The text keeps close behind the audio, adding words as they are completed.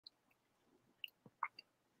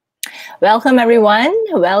Welcome, everyone.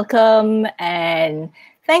 Welcome and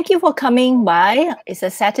thank you for coming by. It's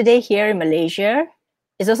a Saturday here in Malaysia.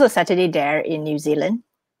 It's also a Saturday there in New Zealand.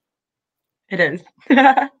 It is.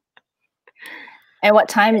 And what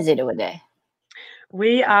time is it over there?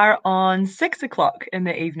 We are on 6 o'clock in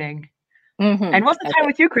the evening. Mm-hmm. And what's the time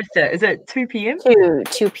with you, Krista? Is it 2 p.m.?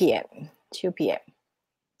 2 p.m. 2 p.m.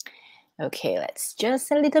 Okay, let's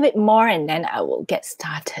just a little bit more and then I will get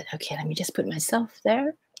started. Okay, let me just put myself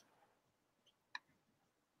there.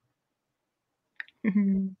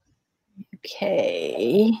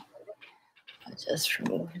 Okay, I'll just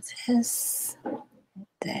remove this.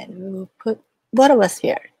 Then we'll put both of us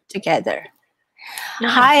here together.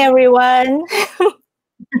 Hi, everyone.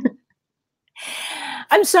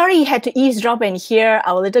 I'm sorry you had to eavesdrop and hear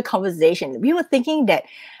our little conversation. We were thinking that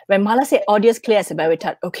when Mala said audio's clear as a bell, we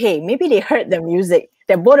thought, okay, maybe they heard the music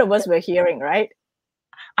that both of us were hearing, right?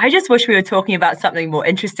 I just wish we were talking about something more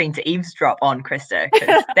interesting to eavesdrop on, Krista,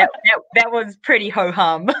 because that was pretty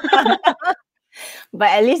ho-hum. But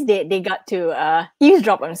at least they got to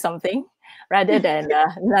eavesdrop on something rather than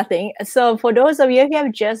nothing. So for those of you who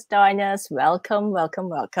have just joined us, welcome, welcome,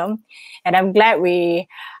 welcome. And I'm glad we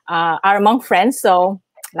are among friends. So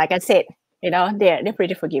like I said, they're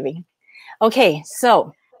pretty forgiving. Okay,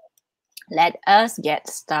 so let us get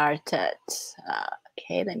started.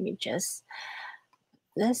 Okay, let me just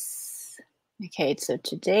this. Okay, so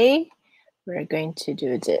today we're going to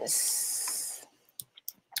do this.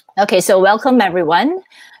 Okay, so welcome everyone.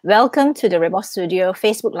 Welcome to the Redbox Studio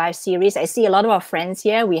Facebook Live series. I see a lot of our friends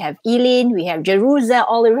here. We have Eileen, we have Jerusa,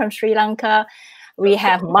 all the way from Sri Lanka. We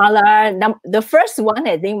have Mala. The first one,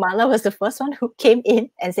 I think Mala was the first one who came in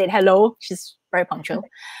and said hello. She's very punctual.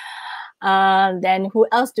 Then who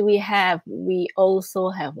else do we have? We also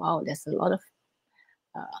have, wow, there's a lot of,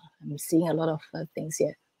 I'm seeing a lot of things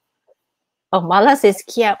here. Oh, Mala says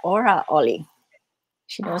Kia ora, Olie.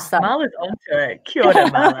 She knows some. Mala's onto it. Kia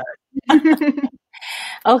ora, Mala.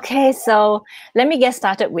 Okay, so let me get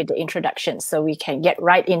started with the introduction so we can get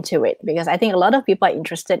right into it, because I think a lot of people are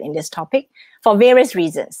interested in this topic for various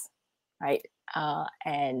reasons, right?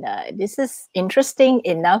 This is interesting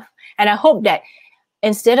enough. And I hope that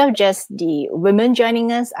instead of just the women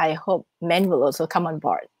joining us, I hope men will also come on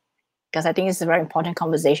board, because I think it's a very important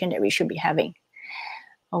conversation that we should be having.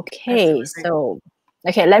 Okay, Absolutely.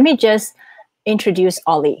 Let me just introduce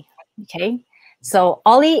Olie. Okay, so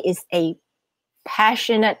Olie is a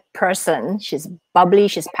passionate person. She's bubbly,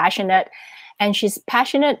 she's passionate, and she's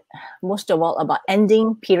passionate most of all about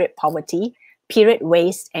ending period poverty, period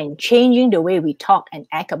waste, and changing the way we talk and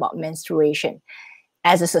act about menstruation.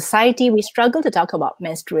 As a society, we struggle to talk about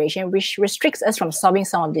menstruation, which restricts us from solving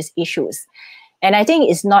some of these issues. And I think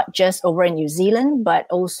it's not just over in New Zealand, but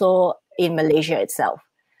also in Malaysia itself.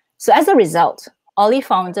 So as a result, Olie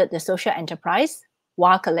founded the social enterprise,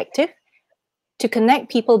 wacollective, to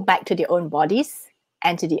connect people back to their own bodies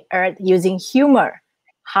and to the earth using humor,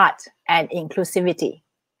 heart, and inclusivity.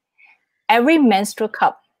 Every menstrual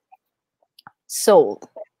cup sold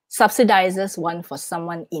subsidizes one for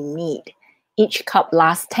someone in need. Each cup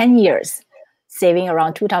lasts 10 years, saving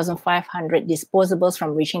around 2,500 disposables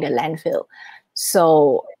from reaching the landfill.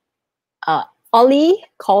 So Olie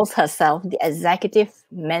calls herself the executive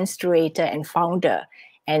menstruator and founder.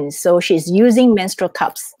 And so she's using menstrual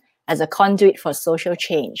cups as a conduit for social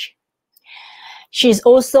change. She's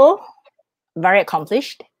also very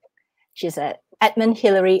accomplished. She's an Edmund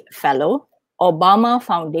Hillary Fellow, Obama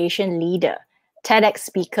Foundation leader, TEDx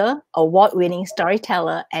speaker, award-winning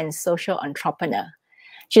storyteller, and social entrepreneur.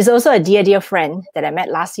 She's also a dear friend that I met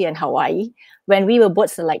last year in Hawaii when we were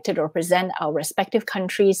both selected to represent our respective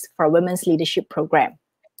countries for a women's leadership program.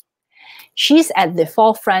 She's at the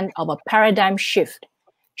forefront of a paradigm shift,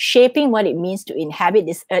 shaping what it means to inhabit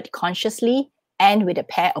this earth consciously and with a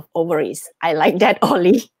pair of ovaries. I like that,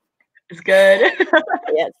 Olie. It's good.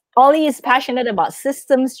 Yes. Olie is passionate about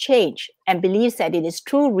systems change and believes that it is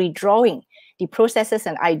through redrawing the processes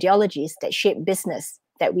and ideologies that shape business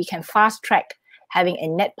that we can fast track having a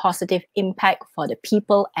net positive impact for the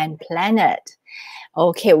people and planet.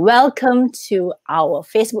 Okay, welcome to our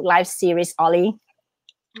Facebook Live series, Olie.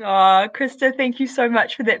 Oh, Krista, thank you so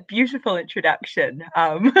much for that beautiful introduction.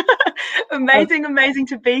 Amazing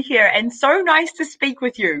to be here, and so nice to speak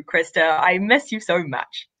with you, Krista. I miss you so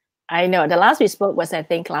much. I know. The last we spoke was, I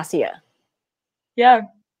think, last year. Yeah,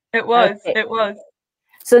 it was. Okay. It was.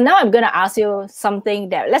 So now I'm going to ask you something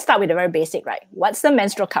that, let's start with the very basic, right? What's the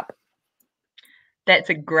menstrual cup?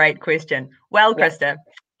 That's a great question. Well, yeah. Krista,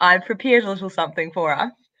 I've prepared a little something for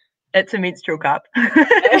her. It's a menstrual cup.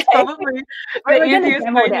 It's probably the easiest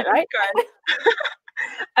way to describe.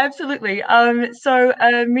 Absolutely. So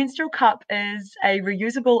a menstrual cup is a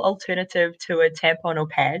reusable alternative to a tampon or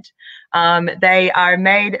pad. They are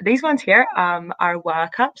made, these ones here, our wire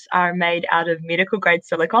cups are made out of medical grade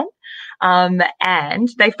silicone. And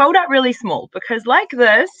they fold out really small because like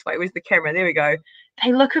this, wait, where's the camera? There we go.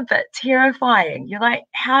 They look a bit terrifying. You're like,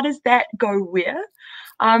 how does that go where?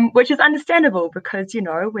 Which is understandable because, you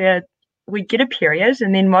know, we get a period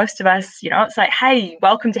and then most of us, you know, it's like, hey,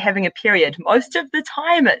 welcome to having a period. Most of the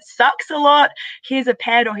time it sucks a lot. Here's a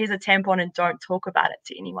pad or here's a tampon and don't talk about it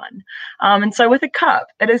to anyone. And so with a cup,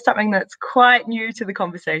 it is something that's quite new to the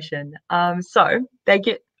conversation. So they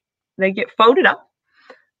get folded up,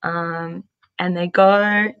 and they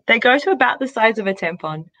go to about the size of a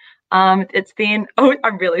tampon. It's then, oh,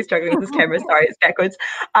 I'm really struggling with this camera. Sorry, it's backwards.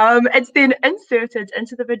 It's then inserted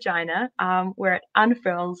into the vagina, where it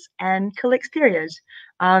unfurls and collects period.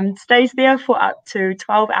 Stays there for up to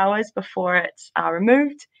 12 hours before it's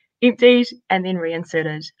removed, emptied, and then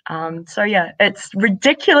reinserted. So yeah, it's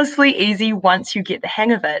ridiculously easy once you get the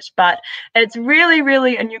hang of it, but it's really,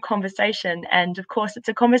 really a new conversation. And of course, it's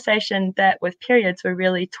a conversation that with periods we're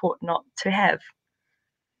really taught not to have.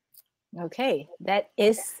 Okay, that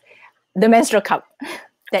is the menstrual cup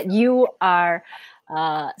that you are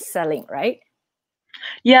selling, right?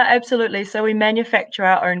 Yeah, absolutely. So we manufacture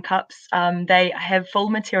our own cups. They have full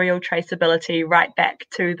material traceability right back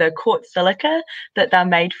to the quartz silica that they're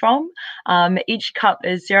made from. Each cup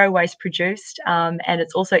is zero waste produced, and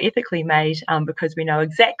it's also ethically made because we know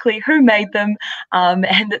exactly who made them,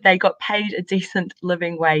 and that they got paid a decent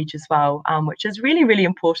living wage as well, which is really, really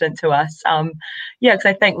important to us. Yeah, because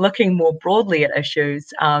I think looking more broadly at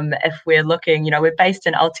issues, if we're looking, you know, we're based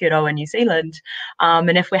in Aotearoa, New Zealand,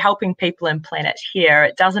 and if we're helping people and planet here,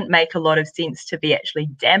 it doesn't make a lot of sense to be actually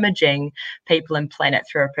damaging people and planet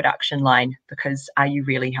through a production line, because are you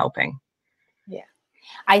really helping? Yeah.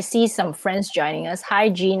 I see some friends joining us. Hi,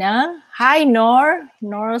 Gina. Hi, Nor.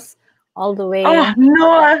 Nor's all the way. Oh,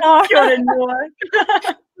 Noah. Kia ora, Noah.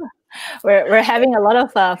 We're having a lot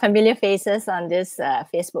of familiar faces on this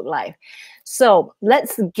Facebook Live. So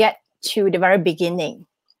let's get to the very beginning,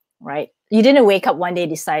 right? You didn't wake up one day,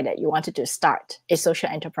 decide that you wanted to start a social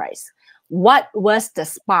enterprise. What was the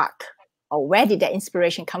spark, or where did that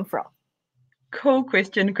inspiration come from? Cool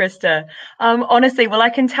question, Krista. Honestly, well, I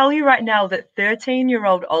can tell you right now that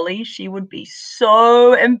 13-year-old Olie, she would be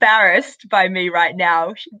so embarrassed by me right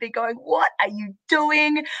now. She'd be going, what are you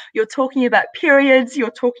doing? You're talking about periods.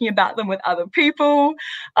 You're talking about them with other people.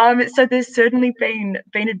 So there's certainly been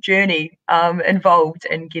a journey involved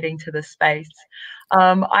in getting to this space.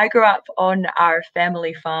 I grew up on our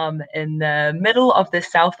family farm in the middle of the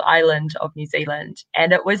South Island of New Zealand,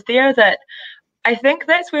 and it was there that I think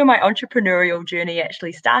that's where my entrepreneurial journey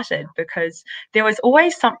actually started, because there was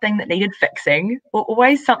always something that needed fixing, or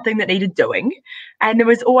always something that needed doing. And there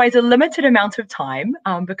was always a limited amount of time,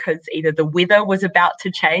 because either the weather was about to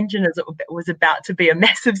change and it was about to be a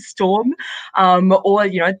massive storm, or,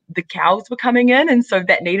 you know, the cows were coming in. And so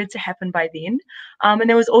that needed to happen by then. And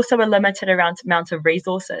there was also a limited amount of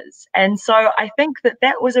resources. And so I think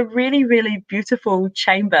that was a really, really beautiful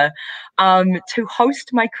chamber to host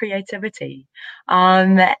my creativity.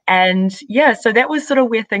 And yeah, so that was sort of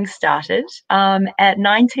where things started. At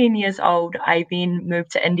 19 years old, I then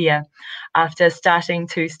moved to India after starting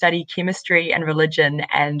to study chemistry and religion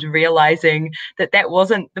and realizing that that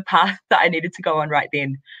wasn't the path that I needed to go on right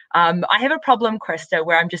then. I have a problem, Krista,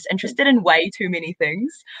 where I'm just interested in way too many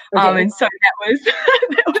things. Okay. And so that was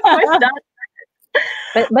that was my start.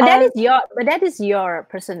 But that is your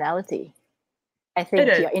personality. I think It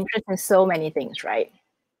is. you're interested in so many things, right?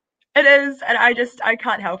 It is, and I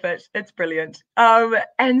can't help it. It's brilliant.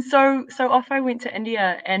 And so off I went to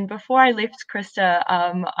India, and before I left, Krista,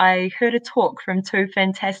 I heard a talk from two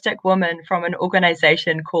fantastic women from an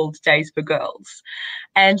organization called Days for Girls.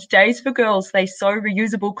 And Days for Girls, they sew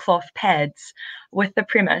reusable cloth pads with the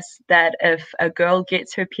premise that if a girl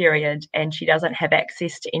gets her period and she doesn't have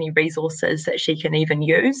access to any resources that she can even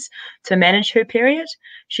use to manage her period,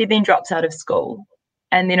 she then drops out of school.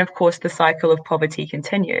 And then, of course, the cycle of poverty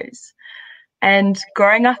continues. And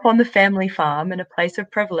growing up on the family farm in a place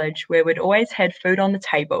of privilege where we'd always had food on the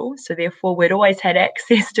table, so therefore we'd always had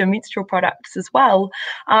access to menstrual products as well,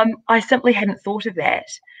 I simply hadn't thought of that.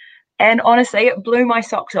 And honestly, it blew my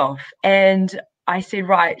socks off. And I said,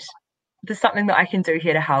 right, there's something that I can do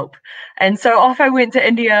here to help. And so off I went to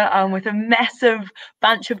India with a massive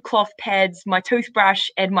bunch of cloth pads, my toothbrush,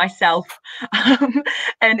 and myself,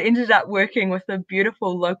 and ended up working with a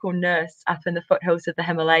beautiful local nurse up in the foothills of the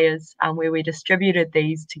Himalayas, where we distributed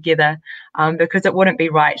these together, because it wouldn't be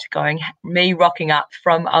right me rocking up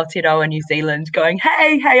from Aotearoa, New Zealand, going,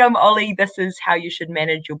 hey, I'm Olie, this is how you should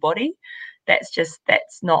manage your body.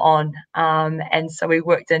 That's not on. And so we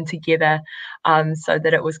worked in together so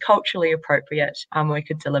that it was culturally appropriate. We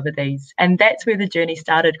could deliver these. And that's where the journey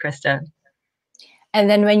started, Krista. And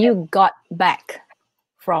then when you got back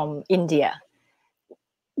from India,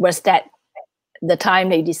 was that the time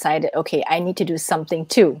they decided, okay, I need to do something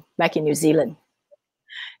too back in New Zealand?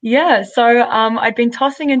 Yeah, so I'd been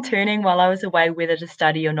tossing and turning while I was away whether to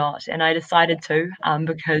study or not, and I decided to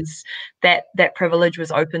because that privilege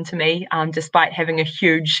was open to me, despite having a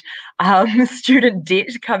huge student debt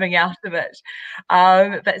coming out of it.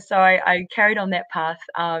 But so I carried on that path,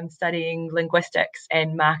 studying linguistics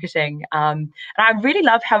and marketing. And I really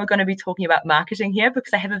love how we're going to be talking about marketing here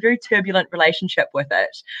because I have a very turbulent relationship with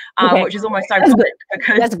it, Okay. which is almost ironic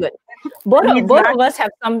because that's good. Both of us have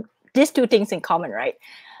these two things in common, right?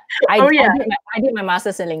 I did my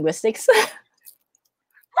master's in linguistics.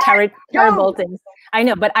 Terrible things. I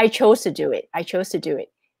know, but I chose to do it.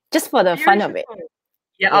 Just for the fun of it.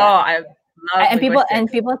 Yeah. Oh, I love people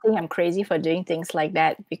think I'm crazy for doing things like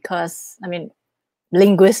that because, I mean,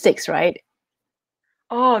 linguistics, right?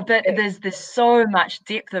 Oh, but there's so much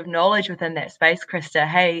depth of knowledge within that space, Krista.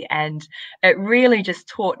 Hey, and it really just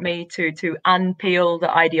taught me to unpeel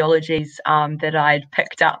the ideologies that I'd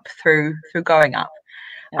picked up through growing up.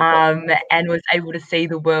 And was able to see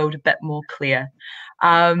the world a bit more clearly.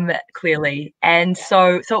 And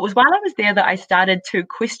so it was while I was there that I started to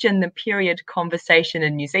question the period conversation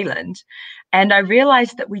in New Zealand. And I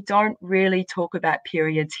realized that we don't really talk about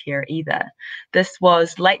periods here either. This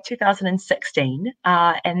was late 2016.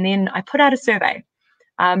 And then I put out a survey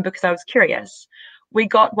because I was curious. We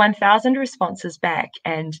got 1,000 responses back,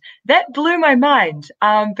 and that blew my mind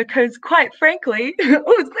because, quite frankly,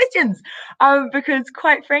 questions. Because,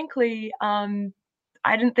 quite frankly,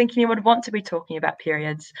 I didn't think anyone would want to be talking about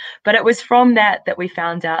periods. But it was from that we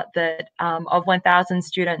found out that of 1,000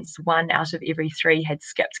 students, 1 out of every 3 had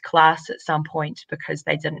skipped class at some point because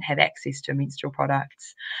they didn't have access to menstrual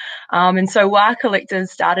products. And so wacollective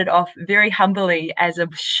started off very humbly as a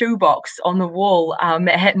shoebox on the wall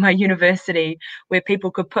at my university where people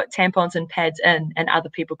could put tampons and pads in and other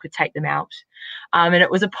people could take them out. And it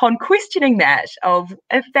was upon questioning that of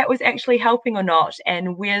if that was actually helping or not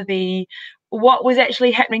and what was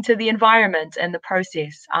actually happening to the environment and the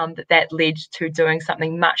process that led to doing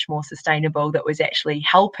something much more sustainable that was actually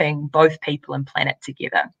helping both people and planet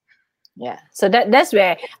together. Yeah, so that's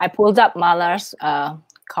where I pulled up Mala's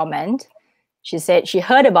comment. She said she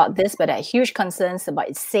heard about this but had huge concerns about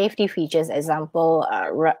its safety features, example,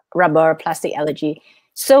 rubber, plastic allergy.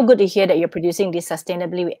 So good to hear that you're producing this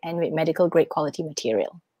sustainably and with medical grade quality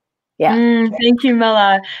material. Yeah. Thank you,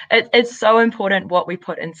 Mala. It's so important what we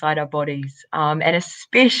put inside our bodies, and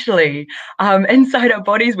especially inside our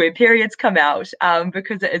bodies where periods come out,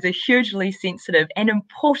 because it is a hugely sensitive and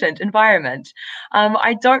important environment.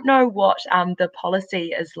 I don't know what the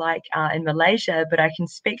policy is like in Malaysia, but I can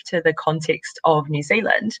speak to the context of New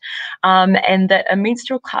Zealand, and that a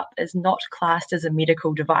menstrual cup is not classed as a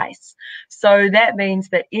medical device. So that means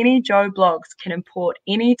that any Joe Blogs can import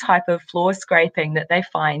any type of floor scraping that they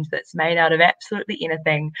find that's made out of absolutely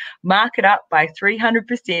anything, mark it up by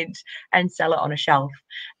 300% and sell it on a shelf.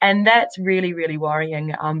 And that's really, really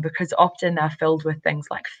worrying because often they're filled with things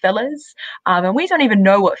like fillers. And we don't even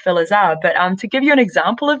know what fillers are. But to give you an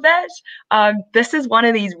example of that, this is one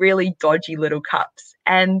of these really dodgy little cups.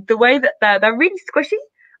 And the way that they're really squishy,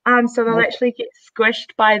 so they'll actually get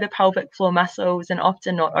squished by the pelvic floor muscles and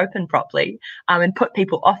often not open properly and put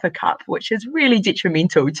people off a cup, which is really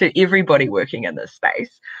detrimental to everybody working in this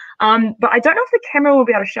space. But I don't know if the camera will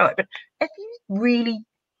be able to show it, but if you really,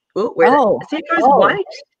 see it goes white?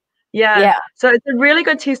 Yeah. So it's a really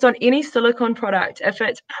good test on any silicone product. If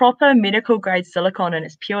it's proper medical grade silicone and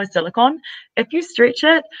it's pure silicone, if you stretch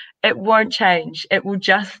it, it won't change. It will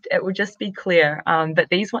just be clear. But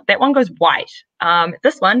that one goes white.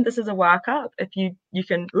 This is a wire cup. If you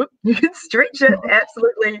can stretch it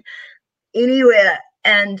absolutely anywhere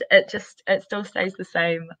and it still stays the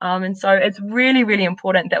same. And so it's really, really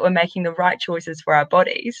important that we're making the right choices for our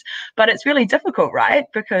bodies. But it's really difficult, right?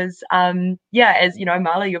 Because as you know,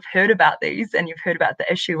 Mala, you've heard about these and you've heard about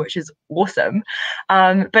the issue, which is awesome.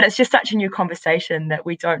 But it's just such a new conversation that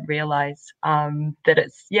we don't realize that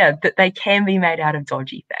that they can be made out of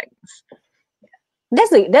dodgy things.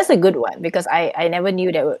 That's a good one, because I never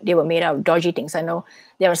knew they were made out of dodgy things. I know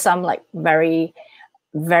there were some like very,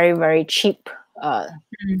 very, very cheap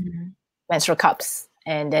menstrual cups,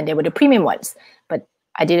 and then there were the premium ones. But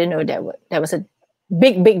I didn't know there was a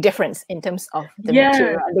big difference in terms of the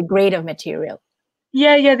material, the grade of material.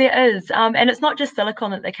 Yeah, there is. And it's not just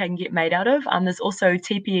silicone that they can get made out of. There's also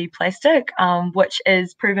TPE plastic, which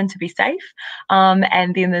is proven to be safe.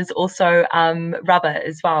 And then there's also rubber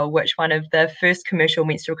as well, which one of the first commercial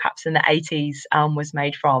menstrual cups in the 80s was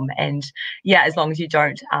made from. And yeah, as long as you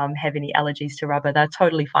don't have any allergies to rubber, they're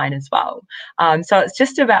totally fine as well. So it's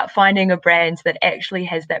just about finding a brand that actually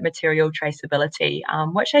has that material traceability,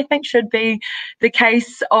 which I think should be the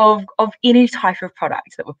case of any type of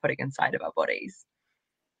product that we're putting inside of our bodies.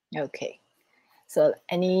 Okay. So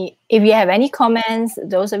if you have any comments,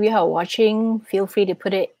 those of you who are watching, feel free to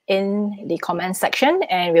put it in the comment section,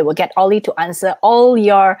 and we will get Olie to answer all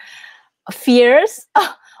your fears,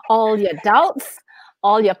 all your doubts,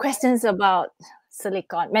 all your questions about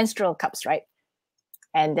silicone menstrual cups, right?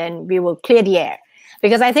 And then we will clear the air.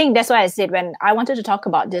 Because I think that's why I said, when I wanted to talk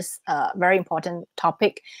about this very important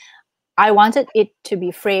topic, I wanted it to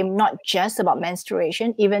be framed not just about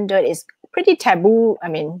menstruation, even though it is pretty taboo. I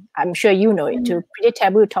mean, I'm sure you know it too. Pretty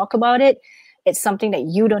taboo to talk about it. It's something that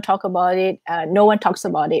you don't talk about it. No one talks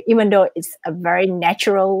about it, even though it's a very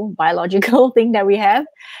natural, biological thing that we have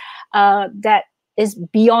that is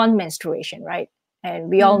beyond menstruation, right? And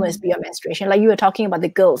we all know it's beyond menstruation. Like you were talking about the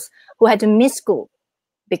girls who had to miss school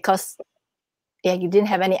because you didn't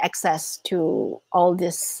have any access to all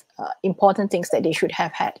these important things that they should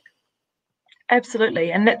have had.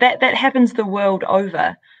 Absolutely, and that happens the world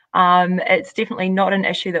over. It's definitely not an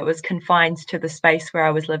issue that was confined to the space where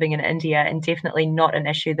I was living in India, and definitely not an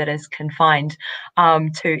issue that is confined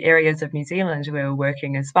to areas of New Zealand where we're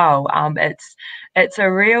working as well. It's a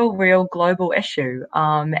real global issue,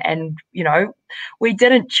 and you know, we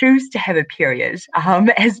didn't choose to have a period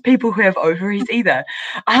as people who have ovaries either.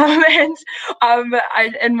 In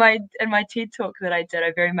my TED talk that I did,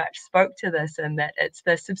 I very much spoke to this, and that it's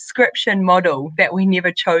the subscription model that we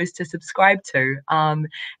never chose to subscribe to.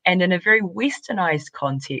 And in a very westernized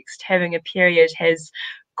context, having a period has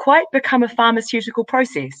quite become a pharmaceutical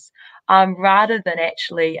process. Rather than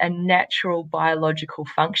actually a natural biological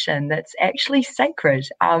function that's actually sacred,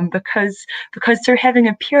 because through having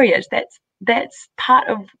a period, that's part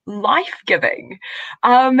of life giving,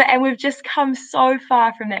 and we've just come so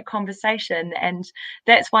far from that conversation. And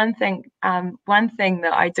that's one thing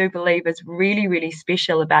that I do believe is really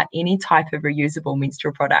special about any type of reusable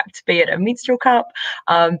menstrual product, be it a menstrual cup,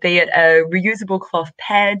 be it a reusable cloth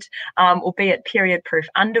pad, or be it period proof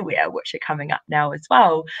underwear, which are coming up now as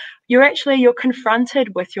well. You're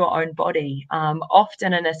confronted with your own body,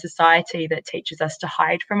 often in a society that teaches us to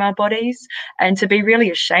hide from our bodies and to be really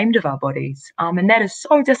ashamed of our bodies. And that is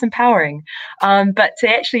so disempowering. But to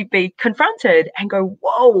actually be confronted and go,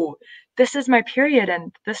 whoa, this is my period,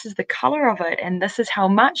 and this is the color of it, and this is how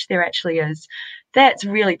much there actually is. That's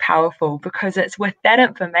really powerful, because it's with that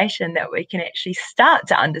information that we can actually start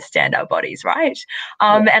to understand our bodies, right?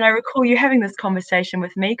 And I recall you having this conversation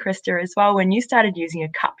with me, Krista, as well, when you started using a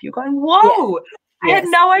cup. You're going, whoa, I had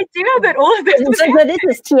no idea that all of this was happening.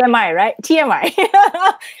 This is TMI, right? TMI.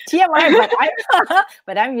 TMI,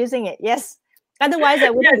 but I'm using it, yes. Otherwise, I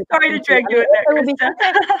wouldn't be. Sorry to drag you in there, Krista.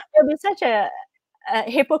 It would be such a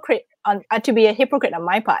hypocrite to be a hypocrite on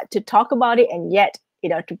my part to talk about it, and yet, you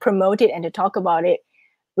know, to promote it and to talk about it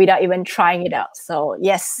without even trying it out. So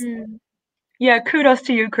yes. Yeah, kudos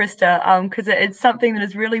to you, Krista, because it's something that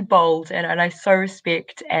is really bold, and I so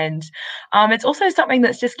respect. And it's also something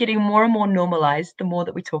that's just getting more and more normalized the more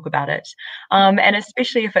that we talk about it, and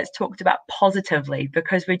especially if it's talked about positively,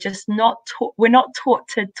 because we're just not taught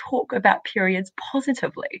to talk about periods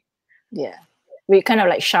positively. Yeah, we're kind of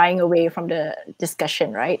like shying away from the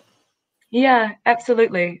discussion, right? Yeah,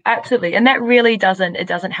 absolutely. And that really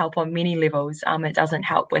doesn't help on many levels. It doesn't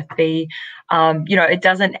help with the, it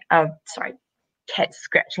doesn't, sorry, cat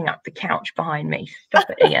scratching up the couch behind me. Stop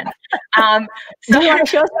it, Ian. Do you want to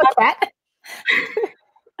show us your cat?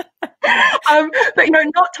 But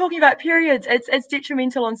not talking about periods, it's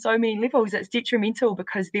detrimental on so many levels. It's detrimental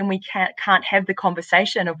because then we can't have the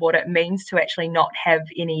conversation of what it means to actually not have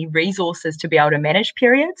any resources to be able to manage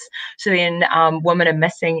periods. So then women are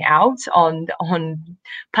missing out on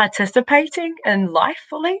participating in life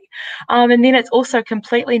fully, and then it's also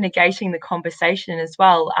completely negating the conversation as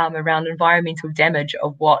well around environmental damage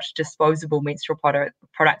of what disposable menstrual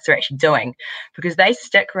products are actually doing, because they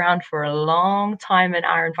stick around for a long time in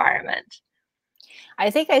our environment. I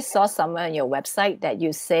think I saw somewhere on your website that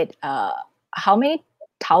you said how many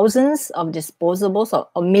thousands of disposables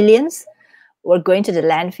or millions were going to the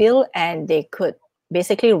landfill, and they could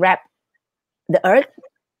basically wrap the earth,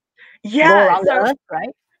 go around the earth, right?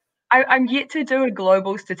 I'm yet to do a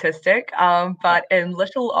global statistic, but in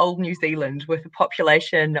little old New Zealand, with a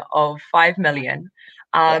population of 5 million,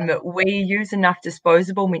 we use enough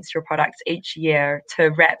disposable menstrual products each year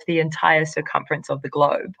to wrap the entire circumference of the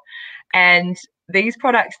globe. And these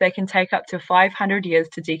products, they can take up to 500 years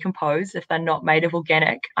to decompose if they're not made of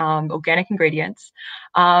organic ingredients.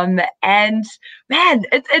 And man,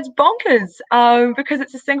 it's bonkers because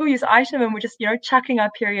it's a single-use item, and we're just chucking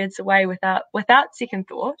our periods away without second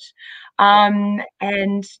thought.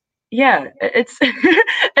 And yeah, it's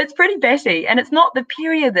it's pretty batty, and it's not the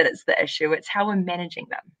period that it's the issue; it's how we're managing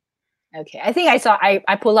them. Okay, I think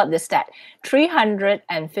I pulled up this stat: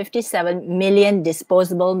 357 million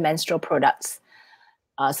disposable menstrual products.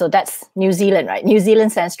 So that's New Zealand, right? New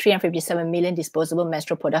Zealand sends 357 million disposable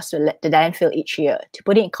menstrual products to the landfill each year. To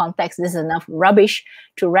put it in context, this is enough rubbish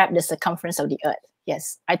to wrap the circumference of the earth.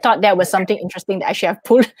 Yes, I thought that was something interesting that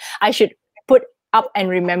I should put up and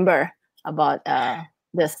remember about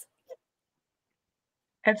this.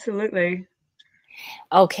 Absolutely.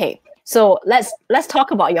 Okay, so let's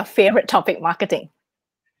talk about your favorite topic, marketing.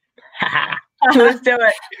 Let's do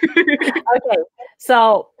it. Okay,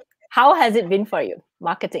 so how has it been for you,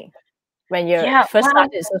 marketing, when you first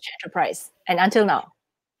started social enterprise and until now?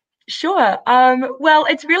 Sure. Well,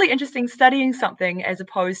 it's really interesting studying something as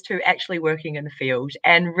opposed to actually working in the field,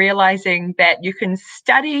 and realizing that you can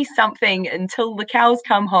study something until the cows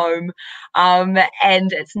come home,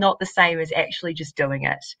 and it's not the same as actually just doing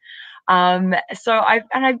it. So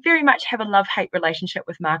I very much have a love-hate relationship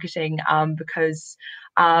with marketing, because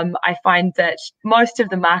I find that most of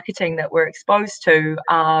the marketing that we're exposed to,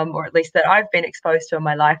 or at least that I've been exposed to in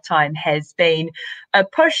my lifetime, has been a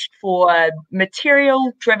push for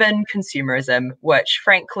material-driven consumerism, which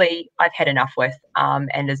frankly I've had enough with,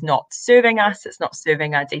 and is not serving us. It's not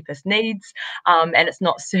serving our deepest needs, and it's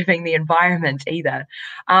not serving the environment either.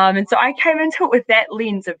 And so I came into it with that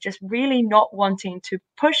lens of just really not wanting to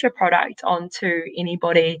push a product onto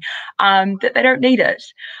anybody that they don't need it.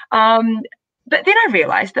 But then I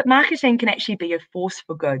realized that marketing can actually be a force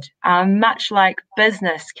for good, much like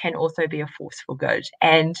business can also be a force for good.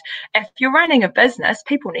 And if you're running a business,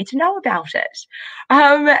 people need to know about it.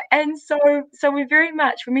 And so we very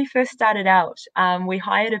much, when we first started out, we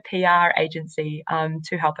hired a PR agency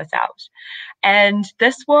to help us out. And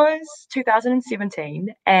this was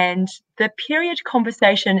 2017, and the period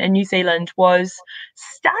conversation in New Zealand was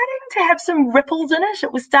starting to have some ripples in it.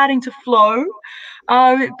 It was starting to flow,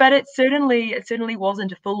 but it certainly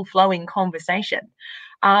wasn't a full flowing conversation.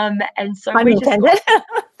 And so pun we intended.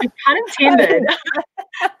 pun intended.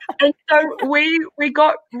 And so we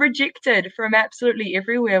got rejected from absolutely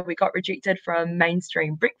everywhere. We got rejected from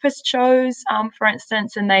mainstream breakfast shows, for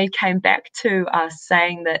instance, and they came back to us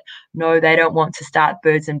saying that no, they don't want to start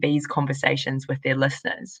birds and bees conversations with their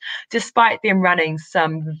listeners, despite them running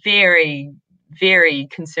some very, very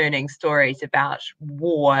concerning stories about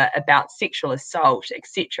war, about sexual assault,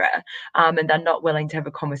 etc. And they're not willing to have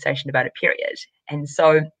a conversation about a period. And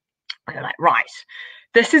so they're like, right,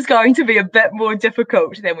 this is going to be a bit more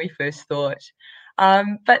difficult than we first thought.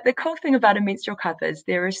 But the cool thing about a menstrual cup is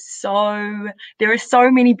there are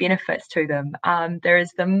so many benefits to them. There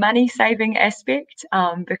is the money saving aspect,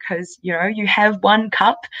 because you have one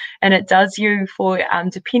cup and it does you for,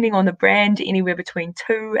 depending on the brand, anywhere between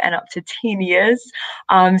 2 and up to 10 years.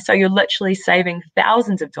 So you're literally saving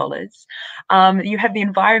thousands of dollars. You have the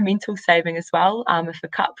environmental saving as well. If a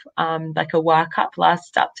cup, like a Wa cup,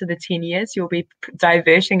 lasts up to the 10 years, you'll be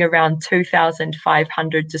diverting around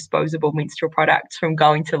 2,500 disposable menstrual products from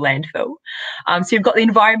going to landfill. So you've got the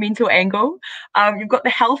environmental angle, you've got the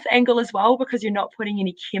health angle as well, because you're not putting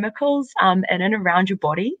any chemicals in and around your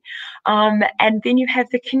body, and then you have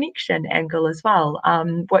the connection angle as well,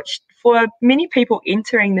 which for many people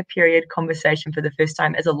entering the period conversation for the first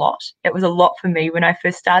time is a lot. It was a lot for me when I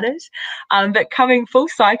first started, but coming full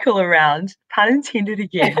cycle around, pun intended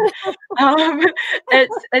again,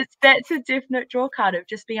 that's a definite draw card of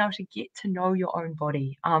just being able to get to know your own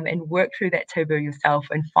body, and work through that taboo yourself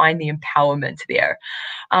and find the empowerment there.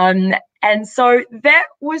 And so that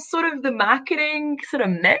was sort of the marketing sort of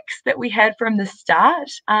mix that we had from the start.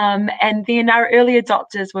 And then our early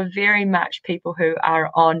adopters were very much people who are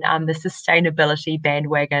on the sustainability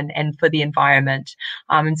bandwagon and for the environment.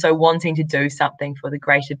 And so wanting to do something for the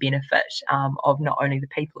greater benefit of not only the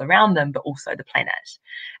people around them, but also the planet.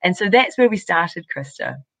 And so that's where we started,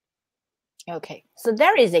 Krista. Okay, so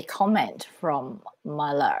there is a comment from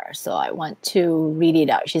Malar, so I want to read it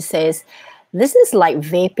out. She says, This is like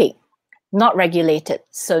vaping, not regulated.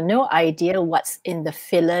 So no idea what's in the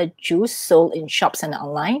filler juice sold in shops and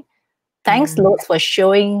online. Thanks loads for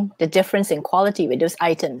showing the difference in quality with those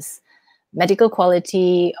items. Medical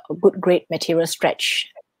quality, good grade material stretch,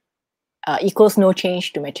 equals no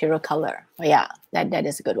change to material color. Oh, yeah, that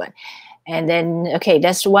is a good one. And then, okay,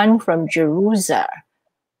 there's one from Jerusa.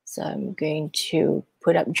 So I'm going to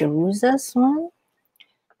put up Jerusa's one.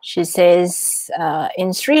 She says,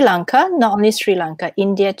 in Sri Lanka, not only Sri Lanka,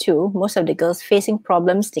 India too, most of the girls facing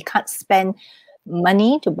problems, they can't spend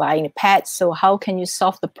money to buy pads. So how can you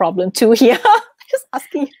solve the problem too here? Just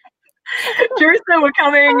asking. Jerusalem were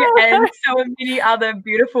coming, and so many other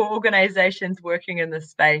beautiful organizations working in this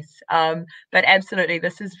space. But absolutely,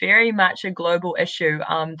 this is very much a global issue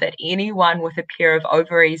that anyone with a pair of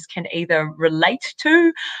ovaries can either relate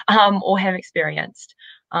to or have experienced.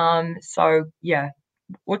 So yeah,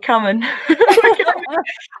 we're coming.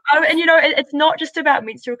 And you know, it's not just about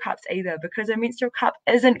menstrual cups either, because a menstrual cup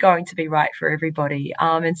isn't going to be right for everybody.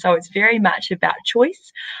 And so it's very much about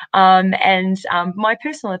choice. My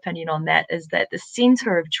personal opinion on that is that the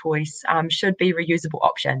center of choice should be reusable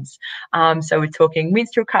options. So we're talking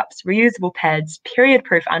menstrual cups, reusable pads,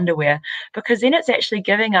 period-proof underwear, because then it's actually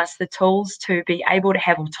giving us the tools to be able to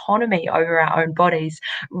have autonomy over our own bodies,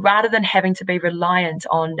 rather than having to be reliant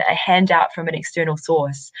on a handout from an external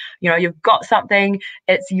source. You know, you've got something,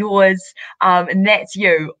 it's yours, and that's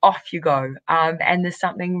you, off you go. And there's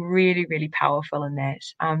something really, really powerful in that.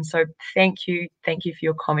 So thank you for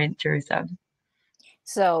your comment, Teresa.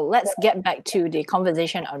 So let's get back to the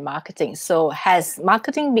conversation on marketing. So has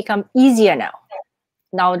marketing become easier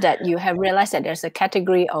now that you have realized that there's a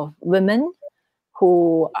category of women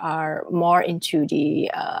who are more into the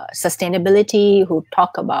sustainability, who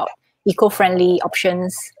talk about eco-friendly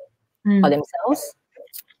options for themselves?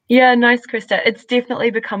 Yeah, nice, Krista. It's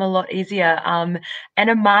definitely become a lot easier. And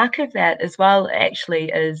a mark of that as well,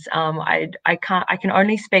 actually, is I can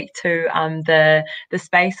only speak to the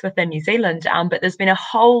space within New Zealand, but there's been a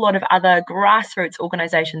whole lot of other grassroots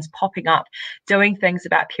organisations popping up doing things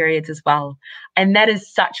about periods as well, and that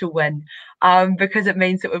is such a win. Because it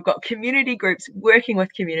means that we've got community groups working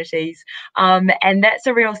with communities, and that's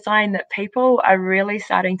a real sign that people are really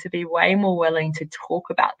starting to be way more willing to talk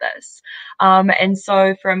about this. And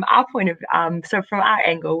so from our point of from our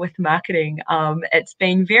angle with marketing, it's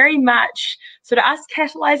been very much sort of us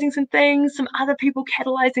catalyzing some things, some other people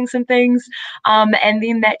catalyzing some things, and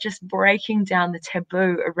then that just breaking down the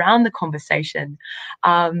taboo around the conversation,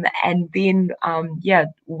 and then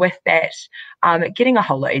with that, getting a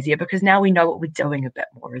whole lot easier, because now we know what we're doing a bit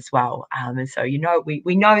more as well. And so, you know, we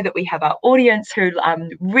know that we have our audience who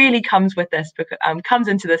really comes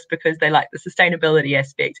into this because they like the sustainability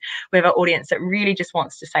aspect. We have an audience that really just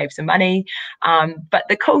wants to save some money. But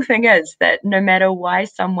the cool thing is that no matter why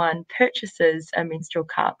someone purchases a menstrual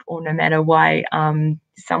cup, or no matter why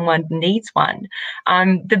someone needs one,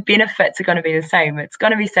 the benefits are going to be the same. It's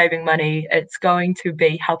going to be saving money, it's going to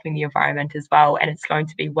be helping the environment as well, and it's going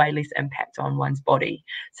to be way less impact on one's body.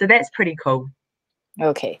 So that's pretty cool.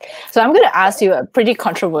 Okay, so I'm going to ask you a pretty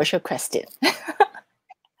controversial question.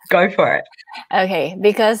 Go for it. Okay,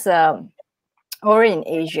 because or in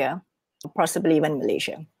Asia, possibly even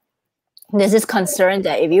Malaysia, there's this concern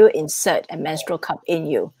that if you insert a menstrual cup in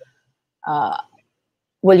you,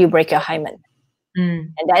 will you break your hymen?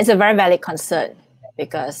 And that is a very valid concern,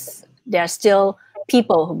 because there are still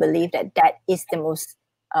people who believe that that is the most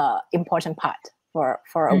important part for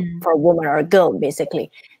a woman or a girl,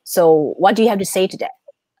 basically. So what do you have to say to that?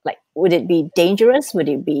 Like, would it be dangerous? Would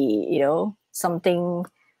it be, you know, something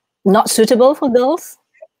not suitable for girls?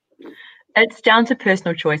 It's down to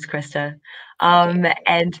personal choice, Krista.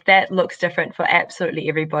 And that looks different for absolutely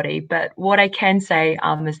everybody. But what I can say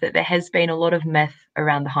is that there has been a lot of myth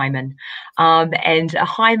around the hymen. And a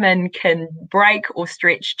hymen can break or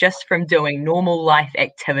stretch just from doing normal life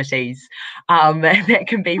activities. That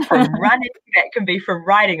can be from running, that can be from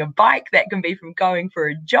riding a bike, that can be from going for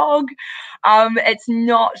a jog. It's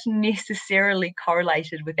not necessarily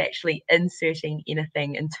correlated with actually inserting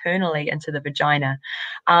anything internally into the vagina.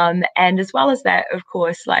 And as well as that, of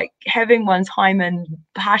course, like having one's hymen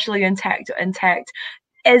partially intact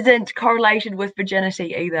isn't correlated with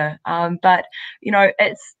virginity either. But you know,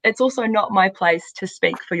 it's also not my place to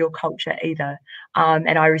speak for your culture either,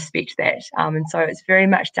 and I respect that. And so it's very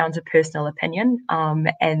much down to personal opinion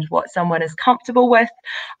and what someone is comfortable with.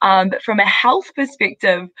 But from a health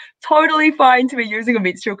perspective, totally fine to be using a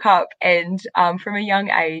menstrual cup, and from a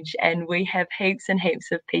young age. And we have heaps and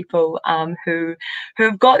heaps of people who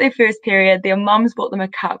have got their first period, their mums bought them a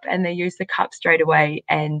cup, and they use the cup straight away,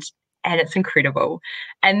 and and it's incredible.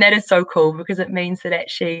 And that is so cool because it means that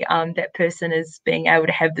actually that person is being able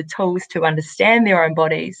to have the tools to understand their own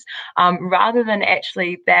bodies, rather than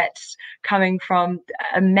actually that coming from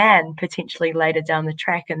a man potentially later down the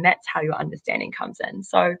track, and that's how your understanding comes in.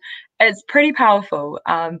 So it's pretty powerful,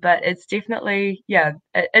 but it's definitely,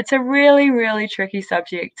 it's a really, really tricky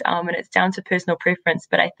subject, and it's down to personal preference.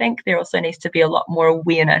 But I think there also needs to be a lot more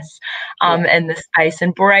awareness in this space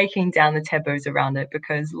and breaking down the taboos around it,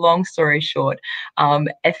 because long story short,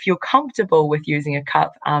 if you're comfortable with using a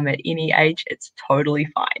cup at any age, it's totally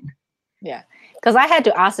fine. Yeah, because I had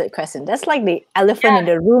to ask that question. That's like the elephant in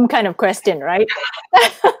the room kind of question, right?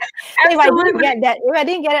 If I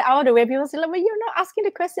didn't get it out of the way, people say, "Well, you're not asking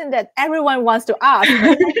the question that everyone wants to ask."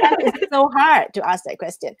 It's so hard to ask that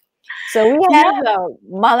question. So we have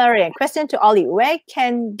Mallory, a question to Olie. Where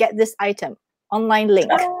can get this item? Online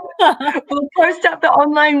link. We'll post up the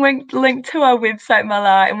online link to our website,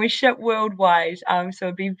 Mala, and we ship worldwide. So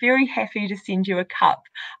I'd be very happy to send you a cup.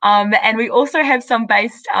 And we also have some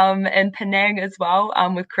based in Penang as well,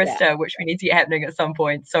 with Krista, which we need to get happening at some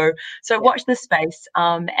point. So watch this space.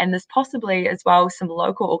 And there's possibly as well some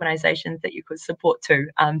local organizations that you could support too,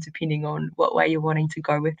 depending on what way you're wanting to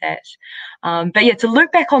go with that. But yeah, to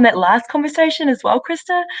look back on that last conversation as well,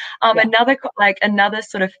 Krista, another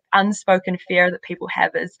sort of unspoken fear that people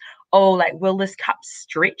have is, oh, like, will this cup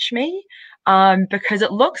stretch me? Because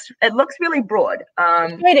it looks really broad.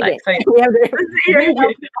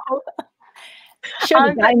 Show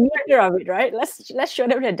the diameter of it, right? Let's show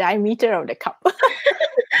them the diameter of the cup.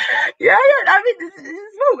 I mean,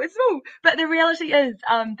 it's small. But the reality is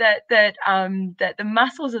that the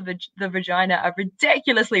muscles of the vagina are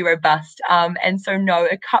ridiculously robust. And so no,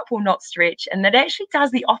 a cup will not stretch, and that actually does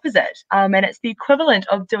the opposite. And it's the equivalent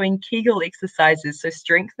of doing Kegel exercises, so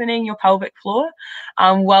strengthening your pelvic floor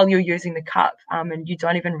while you're using the cup, and you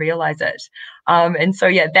don't even realize it. And so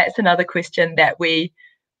that's another question that we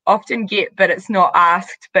often get, but it's not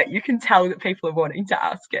asked, but you can tell that people are wanting to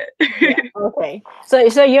ask it. Okay, so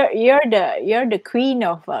you're the queen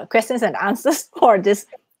of questions and answers for this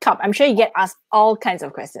cup. I'm sure you get asked all kinds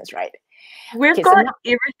of questions, right? We've got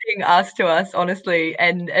everything asked to us, honestly,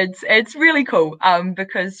 and it's really cool,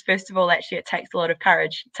 because first of all, actually, it takes a lot of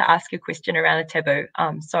courage to ask a question around a taboo.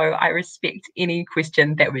 So I respect any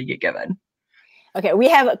question that we get given. Okay, we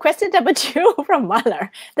have a question number 2 from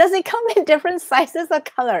Mala. Does it come in different sizes or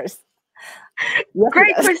colors?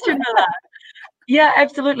 Great question, Mala. Yeah,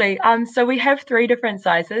 absolutely. So we have 3 different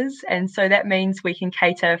sizes, and so that means we can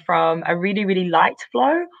cater from a really, really light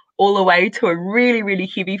flow all the way to a really, really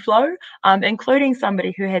heavy flow, including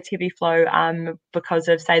somebody who has heavy flow because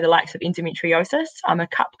of, say, the likes of endometriosis. A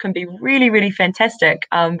cup can be really, really fantastic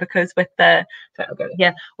because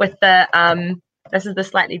this is the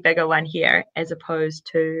slightly bigger one here as opposed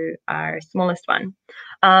to our smallest one.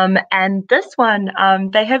 And this one,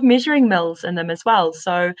 they have measuring mills in them as well.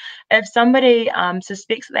 So if somebody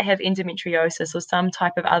suspects that they have endometriosis or some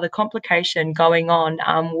type of other complication going on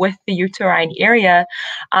with the uterine area,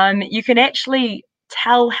 you can actually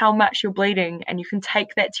tell how much you're bleeding, and you can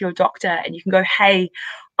take that to your doctor and you can go, hey,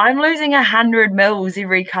 I'm losing 100 mils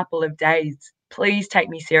every couple of days. Please take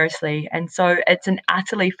me seriously. And so it's an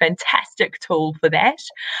utterly fantastic tool for that.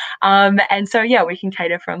 And so, we can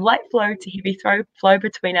cater from light flow to heavy flow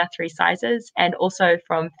between our 3 sizes, and also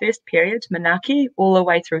from first period, menarche, all the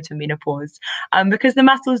way through to menopause, because the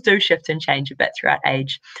muscles do shift and change a bit throughout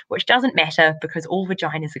age, which doesn't matter because all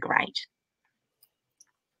vaginas are great.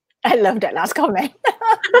 I love that last comment.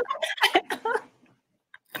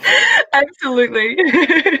 Absolutely.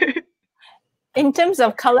 In terms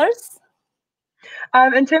of colors?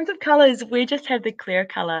 In terms of colours, we just have the clear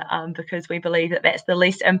colour because we believe that that's the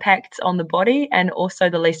least impact on the body and also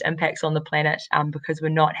the least impacts on the planet, because we're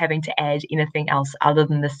not having to add anything else other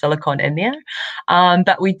than the silicone in there.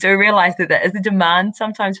 But we do realise that there is a demand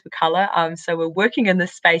sometimes for colour, so we're working in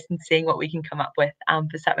this space and seeing what we can come up with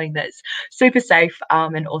for something that's super safe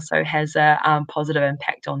and also has a positive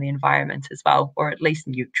impact on the environment as well, or at least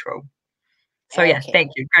neutral. So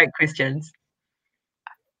thank you. Great questions.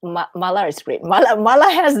 Mala is great. Mala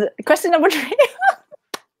has question number 3.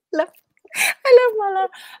 I love Mala.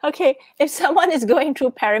 Okay, if someone is going through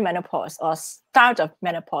perimenopause or start of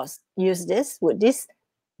menopause, use this. Would there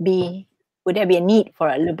be a need for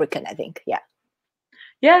a lubricant? I think,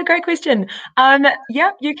 Yeah, great question.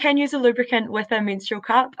 You can use a lubricant with a menstrual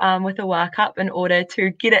cup, with a wire cup, in order to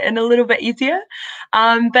get it in a little bit easier.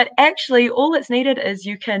 But actually, all that's needed is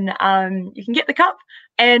you can get the cup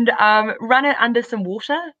and run it under some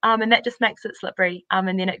water, and that just makes it slippery, and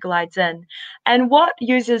then it glides in. And what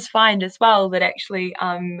users find as well, that actually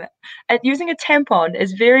using a tampon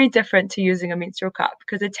is very different to using a menstrual cup,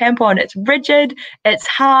 because a tampon, it's rigid, it's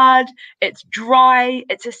hard, it's dry,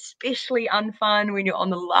 it's especially unfun when you're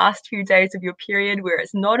on the last few days of your period where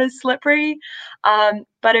it's not as slippery.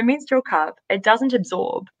 But a menstrual cup, it doesn't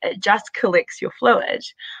absorb, it just collects your fluid.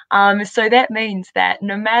 So that means that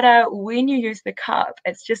no matter when you use the cup,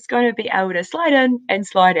 it's just going to be able to slide in and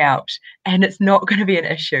slide out, and it's not going to be an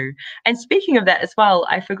issue. And speaking of that as well,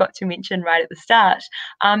 I forgot to mention right at the start,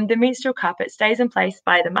 the menstrual cup, it stays in place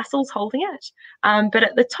by the muscles holding it, but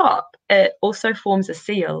at the top, it also forms a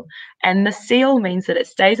seal, and the seal means that it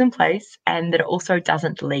stays in place and that it also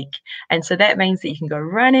doesn't leak. And so that means that you can go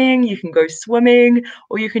running, you can go swimming,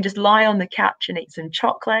 or you can just lie on the couch and eat some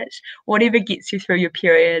chocolate. Whatever gets you through your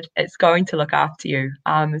period, it's going to look after you.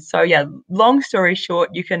 So yeah, long story short,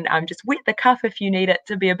 you can just wet the cup if you need it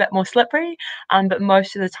to be a bit more slippery, but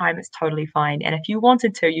most of the time it's totally fine. And if you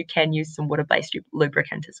wanted to, you can use some water-based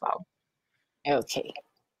lubricant as well. Okay,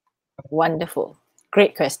 wonderful.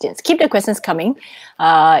 Great questions. Keep the questions coming.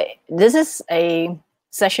 This is a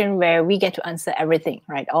session where we get to answer everything,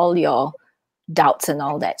 right? All your doubts and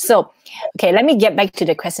all that. So, okay, let me get back to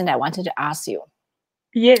the question I wanted to ask you.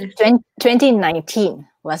 Yes. 2019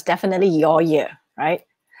 was definitely your year, right?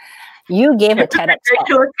 You gave a TEDx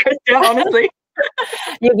talk. Honestly.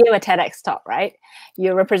 You gave a TEDx talk, right?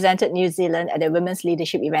 You represented New Zealand at the Women's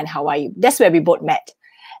Leadership event, Hawaii. That's where we both met.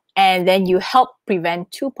 And then you helped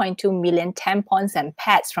prevent 2.2 million tampons and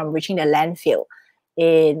pads from reaching the landfill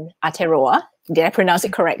in Aotearoa. Did I pronounce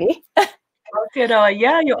it correctly? Aotearoa,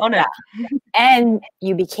 yeah, you're on it. Yeah. And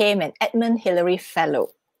you became an Edmund Hillary Fellow.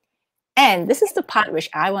 And this is the part which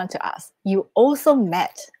I want to ask. You also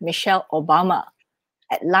met Michelle Obama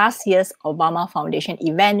at last year's Obama Foundation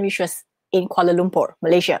event, which was in Kuala Lumpur,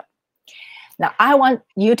 Malaysia. Now, I want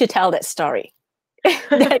you to tell that story.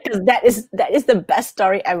 Because that is the best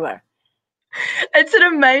story ever. It's an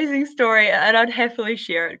amazing story, and I'd happily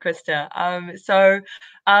share it, Krista. So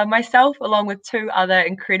myself, along with two other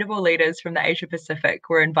incredible leaders from the Asia Pacific,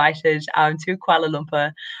 were invited to Kuala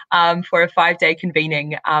Lumpur for a 5-day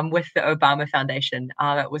convening with the Obama Foundation.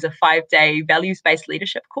 It was a 5-day values-based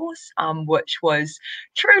leadership course, which was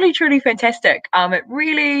truly, truly fantastic. It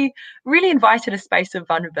really, really invited a space of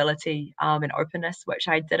vulnerability and openness, which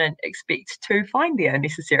I didn't expect to find there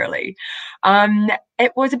necessarily.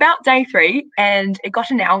 It was about day 3, and it got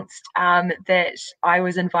announced that I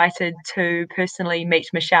was invited to personally meet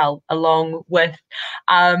Michelle, along with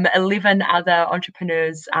 11 other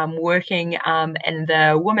entrepreneurs working in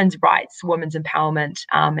the women's rights, women's empowerment,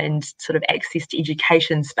 and sort of access to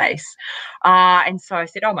education space. And so I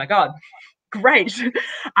said, oh my God, great.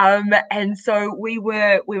 And so we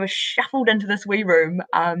were shuffled into this wee room.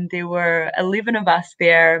 There were 11 of us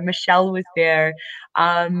there. Michelle was there.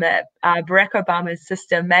 Barack Obama's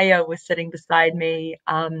sister Maya was sitting beside me.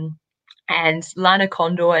 And Lana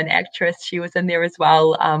Condor, an actress, she was in there as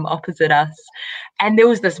well, opposite us. And there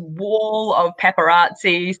was this wall of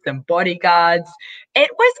paparazzi, some bodyguards. It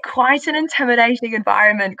was quite an intimidating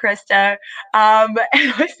environment, Krista. And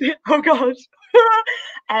I said, oh God.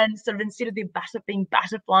 And sort of instead of there being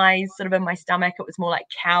butterflies sort of in my stomach, it was more like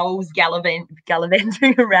cows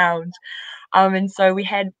gallivanting around. And so we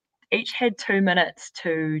each had 2 minutes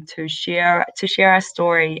to share our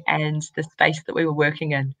story and the space that we were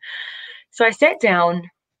working in. So I sat down,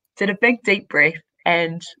 did a big deep breath,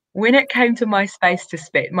 and when it came to my turn to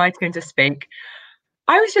speak,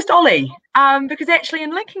 I was just Olie. Because actually,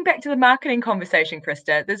 in linking back to the marketing conversation,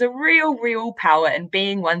 Krista, there's a real power in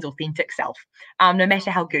being one's authentic self, no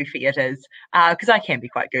matter how goofy it is, because I can be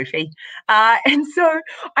quite goofy. And so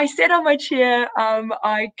I sat on my chair,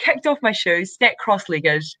 I kicked off my shoes, sat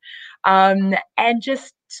cross-legged, and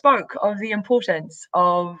just spoke of the importance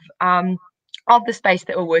of the space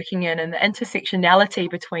that we're working in, and the intersectionality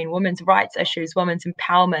between women's rights issues, women's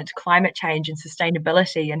empowerment, climate change, and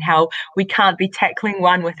sustainability, and how we can't be tackling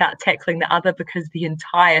one without tackling the other, because the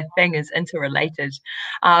entire thing is interrelated.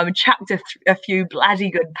 Chucked a few bloody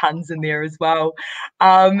good puns in there as well,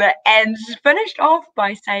 and finished off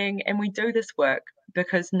by saying, and we do this work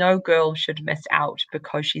because no girl should miss out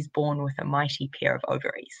because she's born with a mighty pair of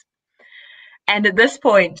ovaries. And at this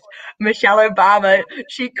point, Michelle Obama,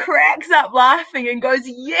 she cracks up laughing and goes,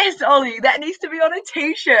 yes, Olie, that needs to be on a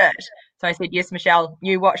T-shirt. So I said, yes, Michelle,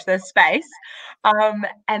 you watch this space. And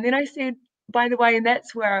then I said, by the way, and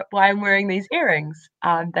that's why I'm wearing these earrings.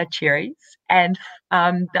 They're cherries, and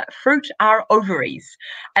that fruit are ovaries.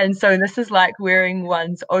 And so this is like wearing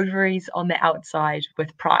one's ovaries on the outside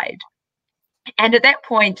with pride. And at that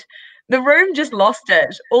point, the room just lost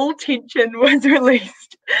it. All tension was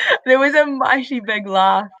released. There was a mighty big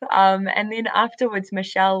laugh. And then afterwards,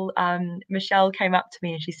 Michelle came up to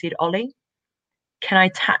me and she said, "Olie, can I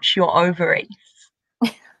touch your ovaries?"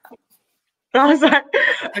 And I was like,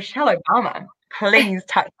 "Michelle Obama, please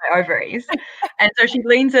touch my ovaries." And so she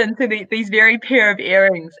leans into these very pair of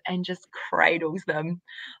earrings and just cradles them.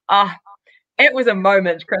 Ah, it was a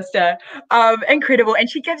moment, Krista. Incredible. And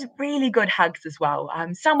she gives really good hugs as well.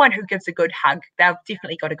 Someone who gives a good hug, they've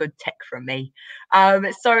definitely got a good tick from me.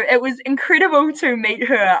 So it was incredible to meet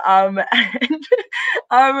her and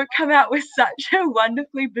come out with such a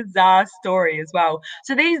wonderfully bizarre story as well.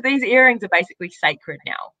 So these earrings are basically sacred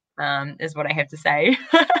now, is what I have to say.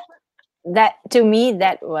 That, to me,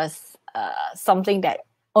 that was something that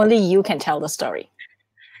only you can tell the story.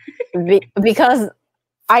 Because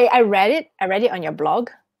I read it on your blog,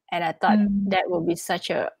 and I thought that would be such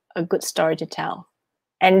a good story to tell.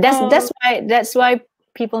 And that's why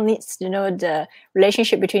people need to know the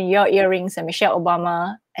relationship between your earrings and Michelle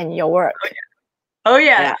Obama and your work. Oh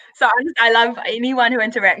yeah. So I love anyone who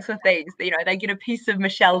interacts with these. You know, they get a piece of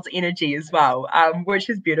Michelle's energy as well, which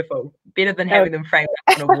is beautiful. Better than having them framed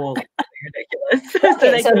up on a wall. Ridiculous.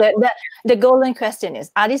 Okay, so the golden question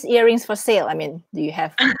is: are these earrings for sale? I mean, do you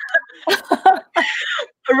have?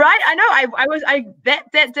 Right, I know.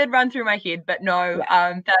 That did run through my head, but no,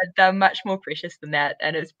 they're much more precious than that,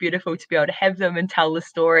 and it's beautiful to be able to have them and tell the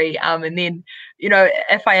story. And then, you know,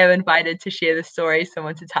 if I am invited to share the story,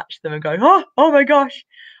 someone to touch them and go, oh my gosh.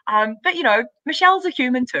 But you know, Michelle's a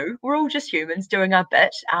human too. We're all just humans doing our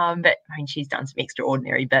bit. But I mean, she's done some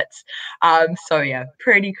extraordinary bits. So yeah,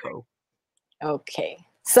 pretty cool. Okay.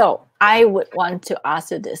 So I would want to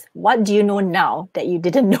ask you this: what do you know now that you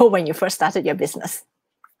didn't know when you first started your business?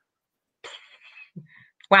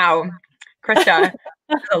 Wow, Krista,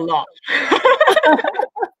 that's a lot.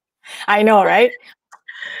 I know, right?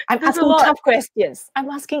 I'm asking tough questions. I'm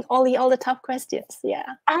asking Olie all the tough questions. Yeah.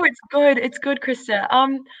 Oh, it's good. It's good, Krista.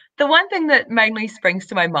 The one thing that mainly springs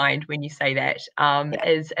to my mind when you say that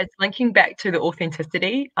is it's linking back to the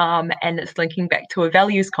authenticity, and it's linking back to a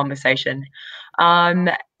values conversation.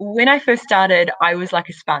 When I first started, I was like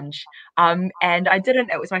a sponge, and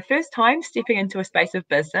it was my first time stepping into a space of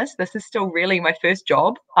business. This is still really my first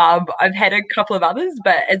job. I've had a couple of others,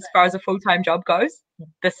 but as far as a full-time job goes,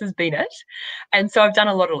 this has been it. And so I've done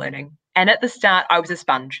a lot of learning. And at the start, I was a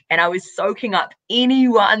sponge and I was soaking up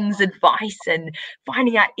anyone's advice and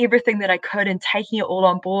finding out everything that I could and taking it all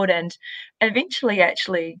on board. And eventually,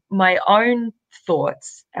 actually, my own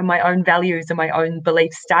thoughts and my own values and my own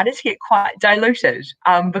beliefs started to get quite diluted,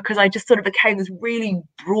 because I just sort of became this really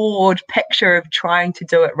broad picture of trying to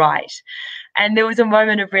do it right. And there was a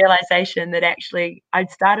moment of realization that actually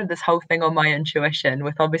I'd started this whole thing on my intuition,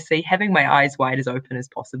 with obviously having my eyes wide as open as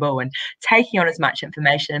possible and taking on as much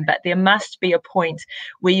information. But there must be a point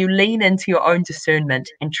where you lean into your own discernment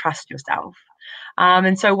and trust yourself.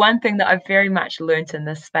 And so one thing that I've very much learnt in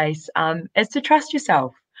this space is to trust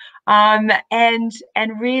yourself. And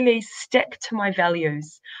really stick to my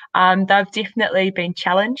values. They've definitely been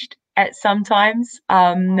challenged at some times,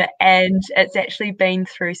 and it's actually been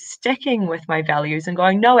through sticking with my values and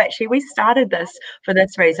going, no, actually we started this for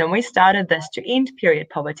this reason. We started this to end period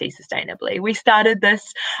poverty sustainably. We started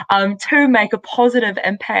this to make a positive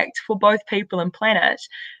impact for both people and planet.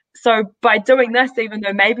 So by doing this, even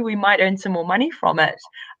though maybe we might earn some more money from it,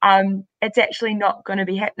 it's actually not going to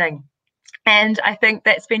be happening. And I think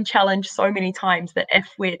that's been challenged so many times that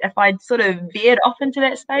if I'd sort of veered off into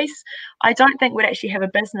that space, I don't think we'd actually have a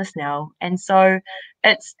business now. And so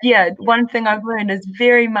it's, one thing I've learned is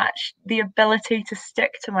very much the ability to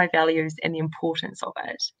stick to my values and the importance of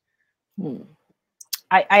it.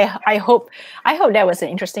 I hope that was an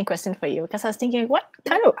interesting question for you, because I was thinking, what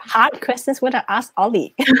kind of hard questions would I ask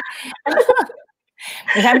Olie?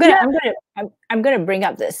 I'm gonna bring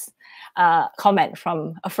up this comment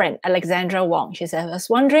from a friend, Alexandra Wong. She said, I was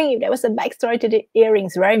wondering if there was a backstory to the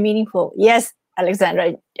earrings. Very meaningful. Yes,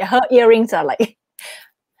 Alexandra, her earrings are like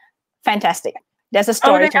fantastic. There's a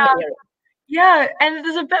story to her earrings. Yeah, and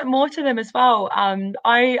there's a bit more to them as well.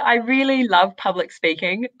 I really love public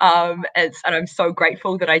speaking. And I'm so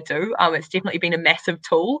grateful that I do. It's definitely been a massive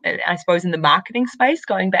tool, I suppose, in the marketing space,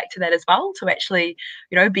 going back to that as well, to actually,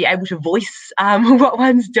 be able to voice what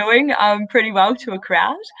one's doing pretty well to a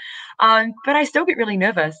crowd. But I still get really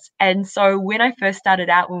nervous. And so when I first started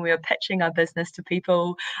out, when we were pitching our business to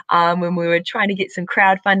people, when we were trying to get some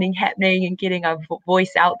crowdfunding happening and getting our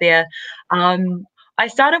voice out there, I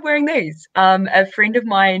started wearing these. A friend of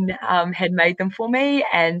mine had made them for me,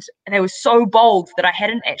 and they were so bold that I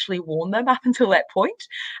hadn't actually worn them up until that point.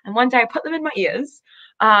 And one day I put them in my ears,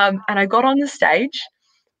 and I got on the stage,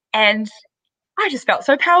 and I just felt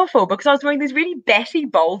so powerful because I was wearing these really batty,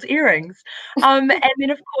 bold earrings. And then,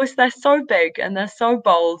 of course, they're so big and they're so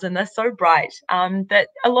bold and they're so bright that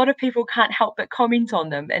a lot of people can't help but comment on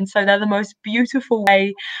them. And so they're the most beautiful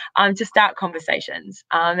way to start conversations.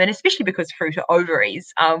 And especially because fruit are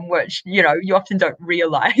ovaries, which, you know, you often don't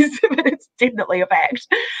realize, but it's definitely a fact.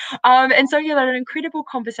 And so, yeah, they're an incredible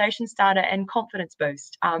conversation starter and confidence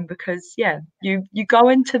boost because, yeah, you go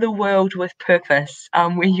into the world with purpose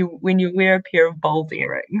when you wear a pair of bold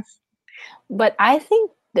earrings. But I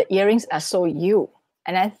think the earrings are so you.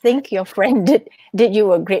 And I think your friend did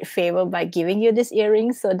you a great favor by giving you these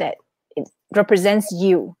earrings so that it represents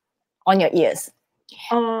you on your ears.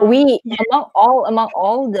 We Yeah. among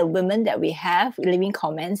all the women that we have leaving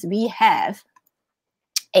comments, we have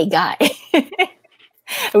a guy.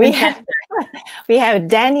 we have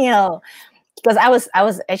Daniel. Because I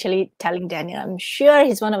was actually telling Daniel, I'm sure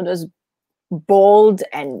he's one of those bold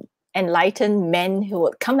and enlightened men who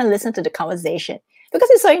would come and listen to the conversation because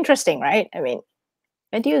it's so interesting, right? I mean,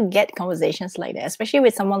 where do you get conversations like that, especially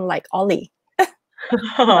with someone like Olie? So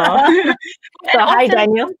hi,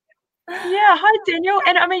 Daniel. Yeah, hi Daniel.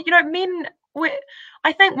 And I mean, you know,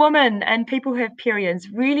 I think women and people who have periods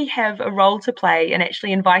really have a role to play in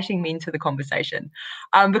actually inviting men to the conversation,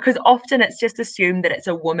 because often it's just assumed that it's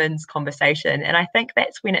a woman's conversation, and I think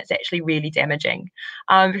that's when it's actually really damaging.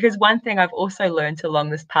 Because one thing I've also learned along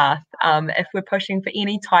this path, if we're pushing for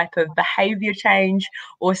any type of behaviour change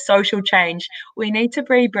or social change, we need to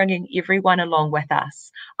be bringing everyone along with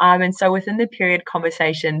us. And so within the period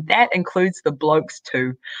conversation, that includes the blokes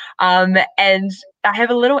too. And I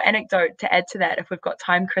have a little anecdote to add to that if we've got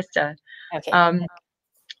time, Krista. Okay.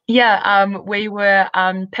 We were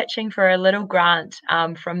pitching for a little grant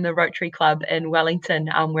from the Rotary Club in Wellington,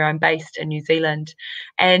 where I'm based in New Zealand.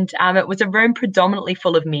 And it was a room predominantly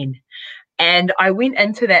full of men. And I went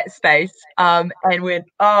into that space and went,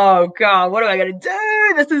 oh God, what am I going to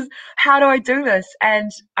do? How do I do this?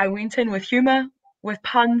 And I went in with humor, with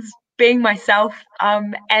puns, being myself,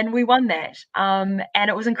 and we won that. And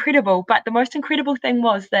it was incredible. But the most incredible thing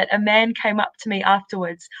was that a man came up to me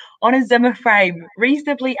afterwards on a Zimmer frame,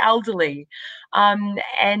 reasonably elderly, and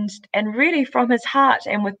really from his heart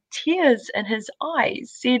and with tears in his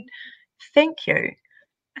eyes said, thank you.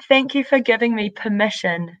 Thank you for giving me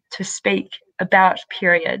permission to speak about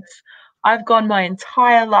periods. I've gone my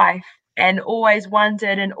entire life and always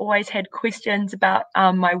wondered and always had questions about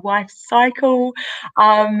my wife's cycle,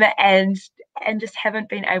 and just haven't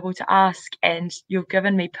been able to ask. And you've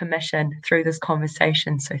given me permission through this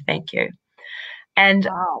conversation, so thank you. And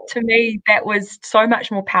Wow. to me, that was so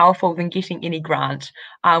much more powerful than getting any grant,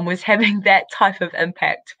 was having that type of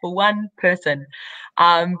impact for one person,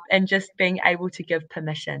 and just being able to give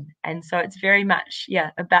permission. And so it's very much,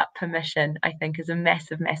 about permission, I think, is a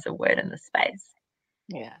massive, massive word in this space.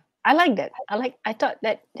 Yeah. I like that. I thought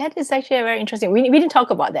that is actually very interesting. We didn't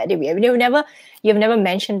talk about that, did we? You've never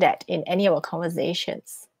mentioned that in any of our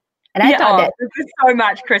conversations. And I thought that this is so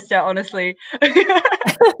much, Krista, honestly.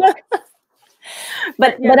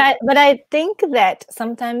 but I think that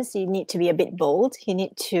sometimes you need to be a bit bold. You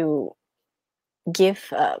need to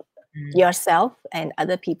give yourself and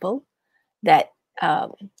other people that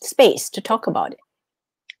space to talk about it.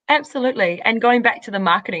 Absolutely. And going back to the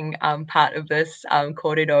marketing part of this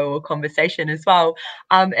corridor or conversation as well,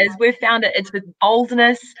 as we've found it's with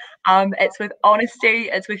boldness, it's with honesty,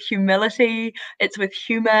 it's with humility, it's with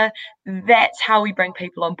humor. That's how we bring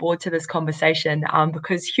people on board to this conversation,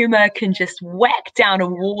 because humor can just whack down a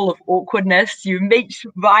wall of awkwardness. You meet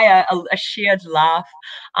via a shared laugh,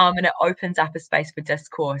 and it opens up a space for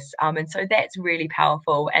discourse. And so that's really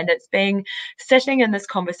powerful. And it's sitting in this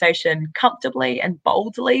conversation comfortably and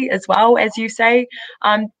boldly as well, as you say.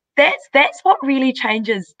 That's what really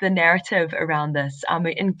changes the narrative around this,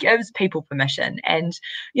 and gives people permission. And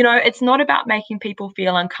it's not about making people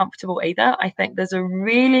feel uncomfortable either. I think there's a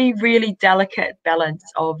really, really delicate balance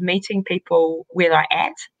of meeting people where they're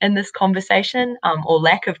at in this conversation, or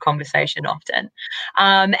lack of conversation often,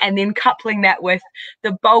 and then coupling that with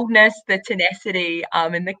the boldness, the tenacity,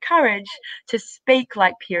 and the courage to speak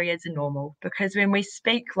like periods are normal. Because when we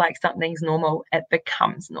speak like something's normal, it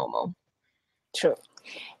becomes normal. True.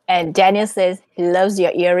 And Daniel says he loves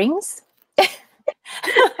your earrings.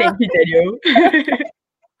 Thank you, Daniel.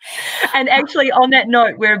 And actually, on that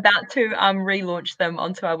note, we're about to relaunch them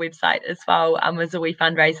onto our website as well, as a wee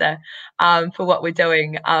fundraiser for what we're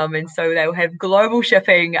doing. And so they'll have global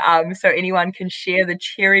shipping, so anyone can share the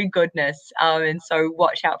cherry goodness. And so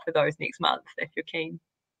watch out for those next month if you're keen.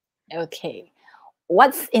 Okay.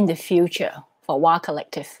 What's in the future for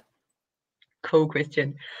wacollective? Cool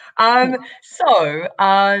question. We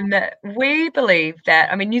believe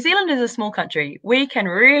that, New Zealand is a small country. We can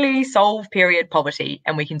really solve period poverty,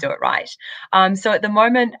 and we can do it right. So at the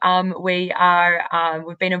moment, we've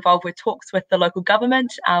been involved with talks with the local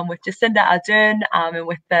government, with Jacinda Ardern, and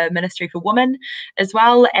with the Ministry for Women as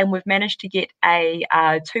well. And we've managed to get a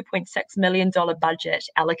 $2.6 million budget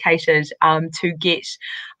allocated to get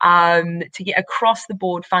across the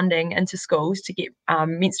board funding into schools to get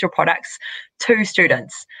menstrual products to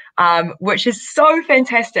students, which is so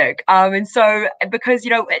fantastic. And so, because,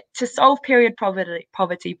 to solve period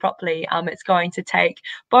poverty properly, it's going to take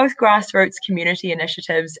both grassroots community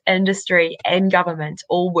initiatives, industry and government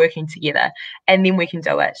all working together, and then we can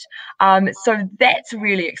do it. So that's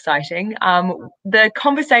really exciting. The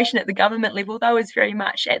conversation at the government level, though, is very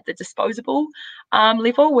much at the disposable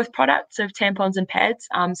level with products of tampons and pads.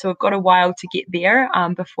 So we've got a while to get there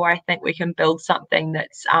before I think we can build something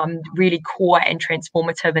that's really core and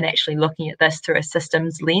transformative, and actually looking at this through a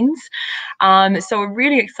systems lens. So we're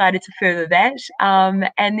really excited to further that,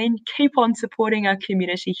 and then keep on supporting our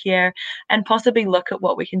community here, and possibly look at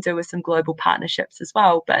what we can do with some global partnerships as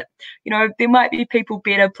well. But there might be people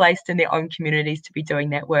better placed in their own communities to be doing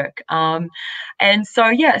that work. And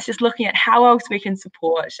so it's just looking at how else we can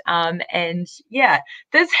support, and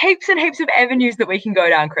there's heaps and heaps of avenues that we can go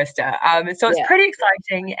down, Krista. So it's pretty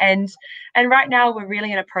exciting, and right now we're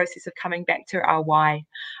really in a process of coming back to our why,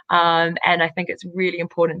 and I think it's really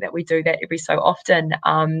important that we do that every so often.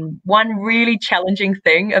 One really challenging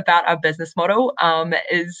thing about our business model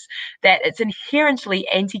is that it's inherently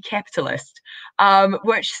anti-capitalist,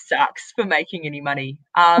 which sucks for making any money,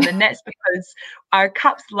 and that's because our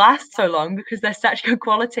cups last so long because they're such good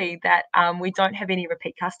quality that we don't have any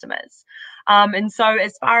repeat customers. And so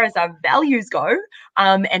as far as our values go,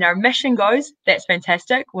 and our mission goes, that's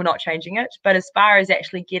fantastic. We're not changing it. But as far as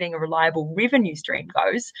actually getting a reliable revenue stream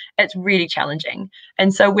goes, it's really challenging.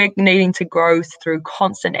 And so we're needing to grow through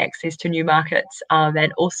constant access to new markets,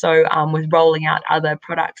 and also with rolling out other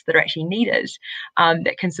products that are actually needed,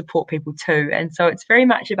 that can support people too. And so it's very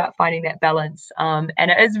much about finding that balance. And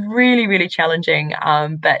it is really, really challenging,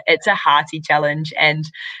 but it's a hearty challenge. And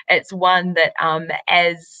it's one that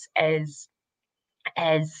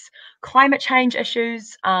as climate change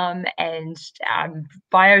issues and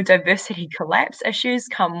biodiversity collapse issues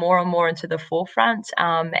come more and more into the forefront,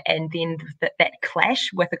 and then that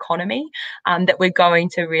clash with economy, that we're going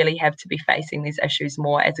to really have to be facing these issues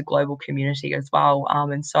more as a global community as well.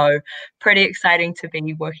 And so pretty exciting to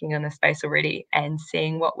be working in this space already and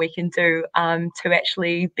seeing what we can do to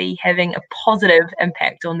actually be having a positive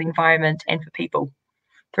impact on the environment and for people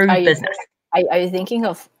through business. Are you thinking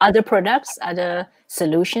of other products, other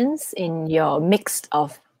solutions in your mix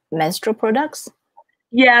of menstrual products?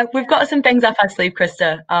 Yeah, we've got some things up our sleeve,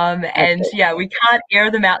 Krista, and we can't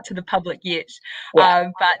air them out to the public yet,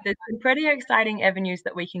 but there's some pretty exciting avenues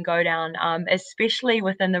that we can go down, especially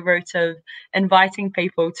within the route of inviting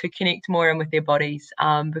people to connect more in with their bodies,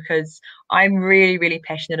 because I'm really, really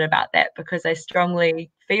passionate about that, because I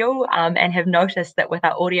strongly feel and have noticed that with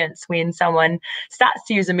our audience, when someone starts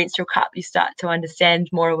to use a menstrual cup, you start to understand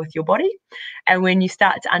more with your body. And when you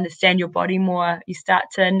start to understand your body more, you start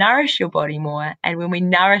to nourish your body more. And when we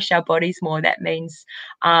nourish our bodies more, that means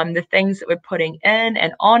the things that we're putting in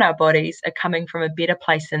and on our bodies are coming from a better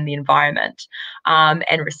place in the environment, and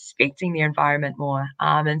respecting the environment more.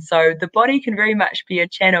 And so the body can very much be a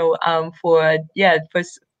channel for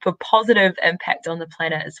positive impact on the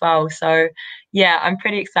planet as well. So I'm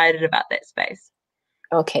pretty excited about that space.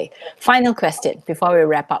 Okay, final question before we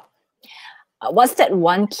wrap up. What's that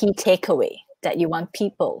one key takeaway that you want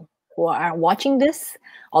people who are watching this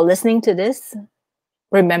or listening to this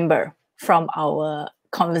remember from our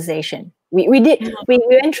conversation? We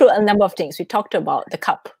went through a number of things. We talked about the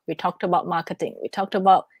cup, we talked about marketing, we talked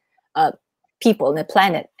about people and the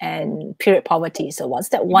planet and period poverty. So what's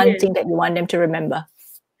that one thing that you want them to remember?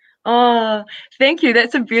 Oh, thank you.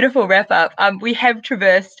 That's a beautiful wrap up. We have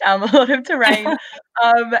traversed a lot of terrain,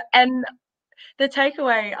 and the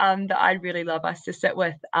takeaway that I'd really love us to sit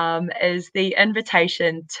with is the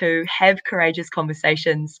invitation to have courageous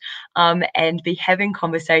conversations and be having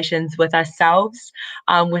conversations with ourselves,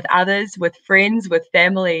 with others, with friends, with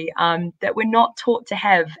family that we're not taught to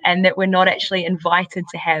have and that we're not actually invited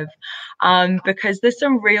to have, because there's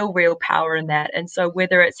some real power in that. And so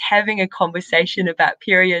whether it's having a conversation about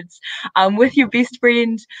periods with your best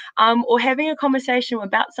friend, or having a conversation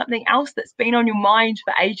about something else that's been on your mind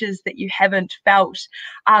for ages that you haven't felt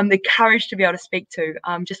the courage to be able to speak to,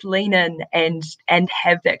 just lean in and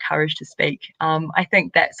have that courage to speak. I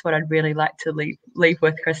think that's what I'd really like to leave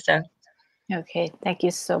with, Krista. Okay, thank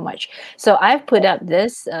you so much. So I've put up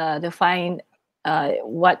this to find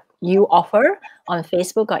what you offer on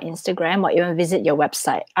Facebook or Instagram, or even visit your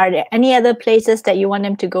website. Are there any other places that you want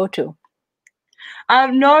them to go to?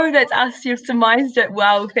 No, that's us. You've surmised it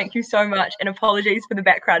well. Thank you so much. And apologies for the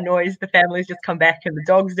background noise. The family's just come back and the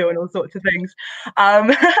dog's doing all sorts of things.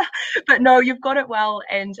 But no, you've got it well.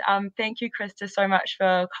 And thank you, Krista, so much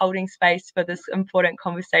for holding space for this important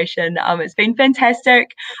conversation. It's been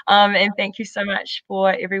fantastic. And thank you so much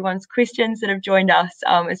for everyone's questions that have joined us.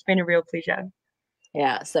 It's been a real pleasure.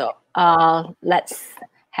 Yeah, so let's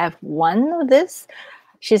have one of this.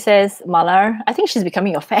 She says, Malar, I think she's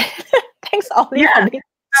becoming your fan. Thanks, Olie, for being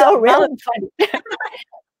so real and funny.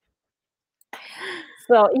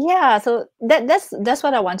 So yeah, so that's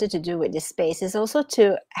what I wanted to do with this space, is also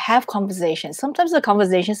to have conversations. Sometimes the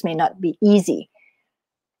conversations may not be easy,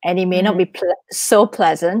 and it may not be so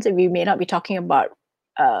pleasant. We may not be talking about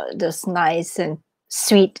those nice and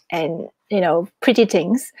sweet and pretty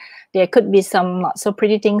things. There could be some not so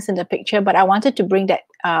pretty things in the picture, but I wanted to bring that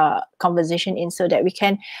conversation in so that we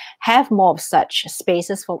can have more of such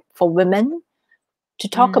spaces for women to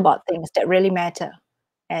talk about things that really matter.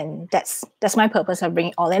 And that's my purpose of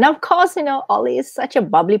bringing Olie. And of course, Olie is such a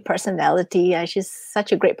bubbly personality. She's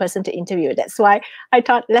such a great person to interview. That's why I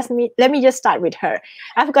thought, let me just start with her.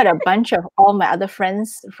 I've got a bunch of all my other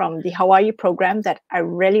friends from the Hawaii program that I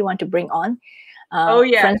really want to bring on.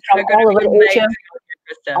 Friends from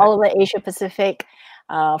all over Asia Pacific,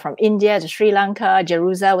 from India to Sri Lanka.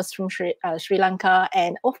 Jerusa was from Sri Lanka,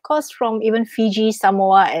 and of course from even Fiji,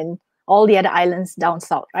 Samoa, and all the other islands down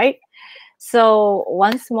south, right? So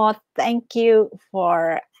once more, thank you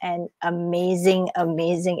for an amazing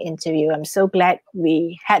interview. I'm so glad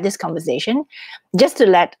we had this conversation. Just to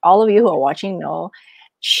let all of you who are watching know,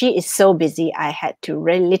 she is so busy. I had to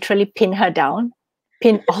literally pin Olie down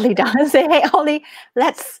and say, hey, Olie,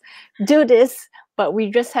 let's do this. But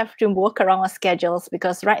we just have to work around our schedules,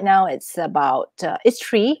 because right now it's about, it's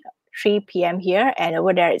 3 p.m. here, and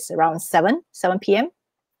over there it's around 7 p.m.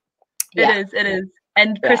 It is.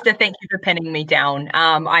 And Krista, thank you for pinning me down.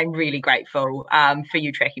 I'm really grateful for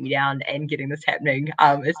you tracking me down and getting this happening.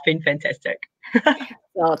 It's been fantastic.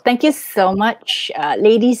 So thank you so much,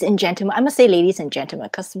 ladies and gentlemen. I must say ladies and gentlemen,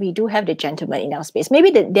 because we do have the gentlemen in our space.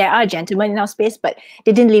 Maybe there are gentlemen in our space, but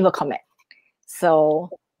they didn't leave a comment. So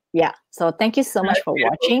yeah, so thank you so much for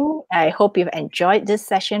watching. I hope you've enjoyed this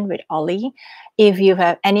session with Olie. If you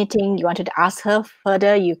have anything you wanted to ask her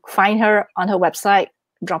further, you find her on her website,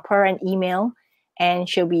 drop her an email, and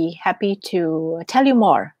she'll be happy to tell you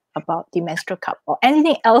more about the menstrual cup or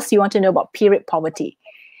anything else you want to know about period poverty.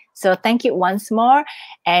 So thank you once more,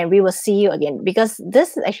 and we will see you again, because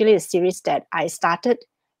this is actually a series that I started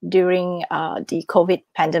during the COVID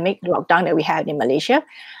pandemic lockdown that we had in Malaysia,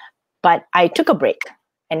 but I took a break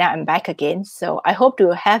and now I'm back again. So I hope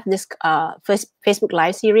to have this first Facebook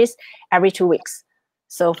Live series every 2 weeks.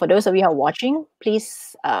 So for those of you who are watching,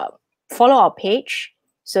 please follow our page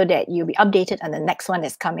so that you'll be updated on the next one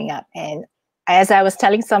that's coming up. And as I was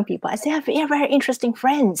telling some people, I say I have very interesting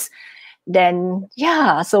friends. Then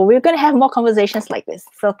yeah, so we're going to have more conversations like this.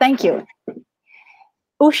 So thank you.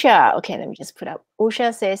 Usha, okay, let me just put up.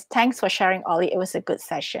 Usha says, thanks for sharing, Olie. It was a good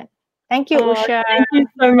session. Thank you, Usha. Thank you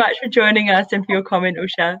so much for joining us and for your comment,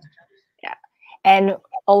 Usha. Yeah, and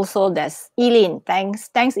also there's Eileen. Thanks,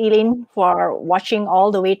 Eileen, for watching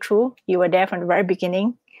all the way through. You were there from the very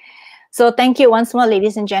beginning. So thank you once more,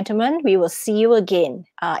 ladies and gentlemen. We will see you again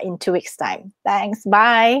in 2 weeks' time. Thanks.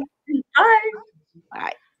 Bye. Bye.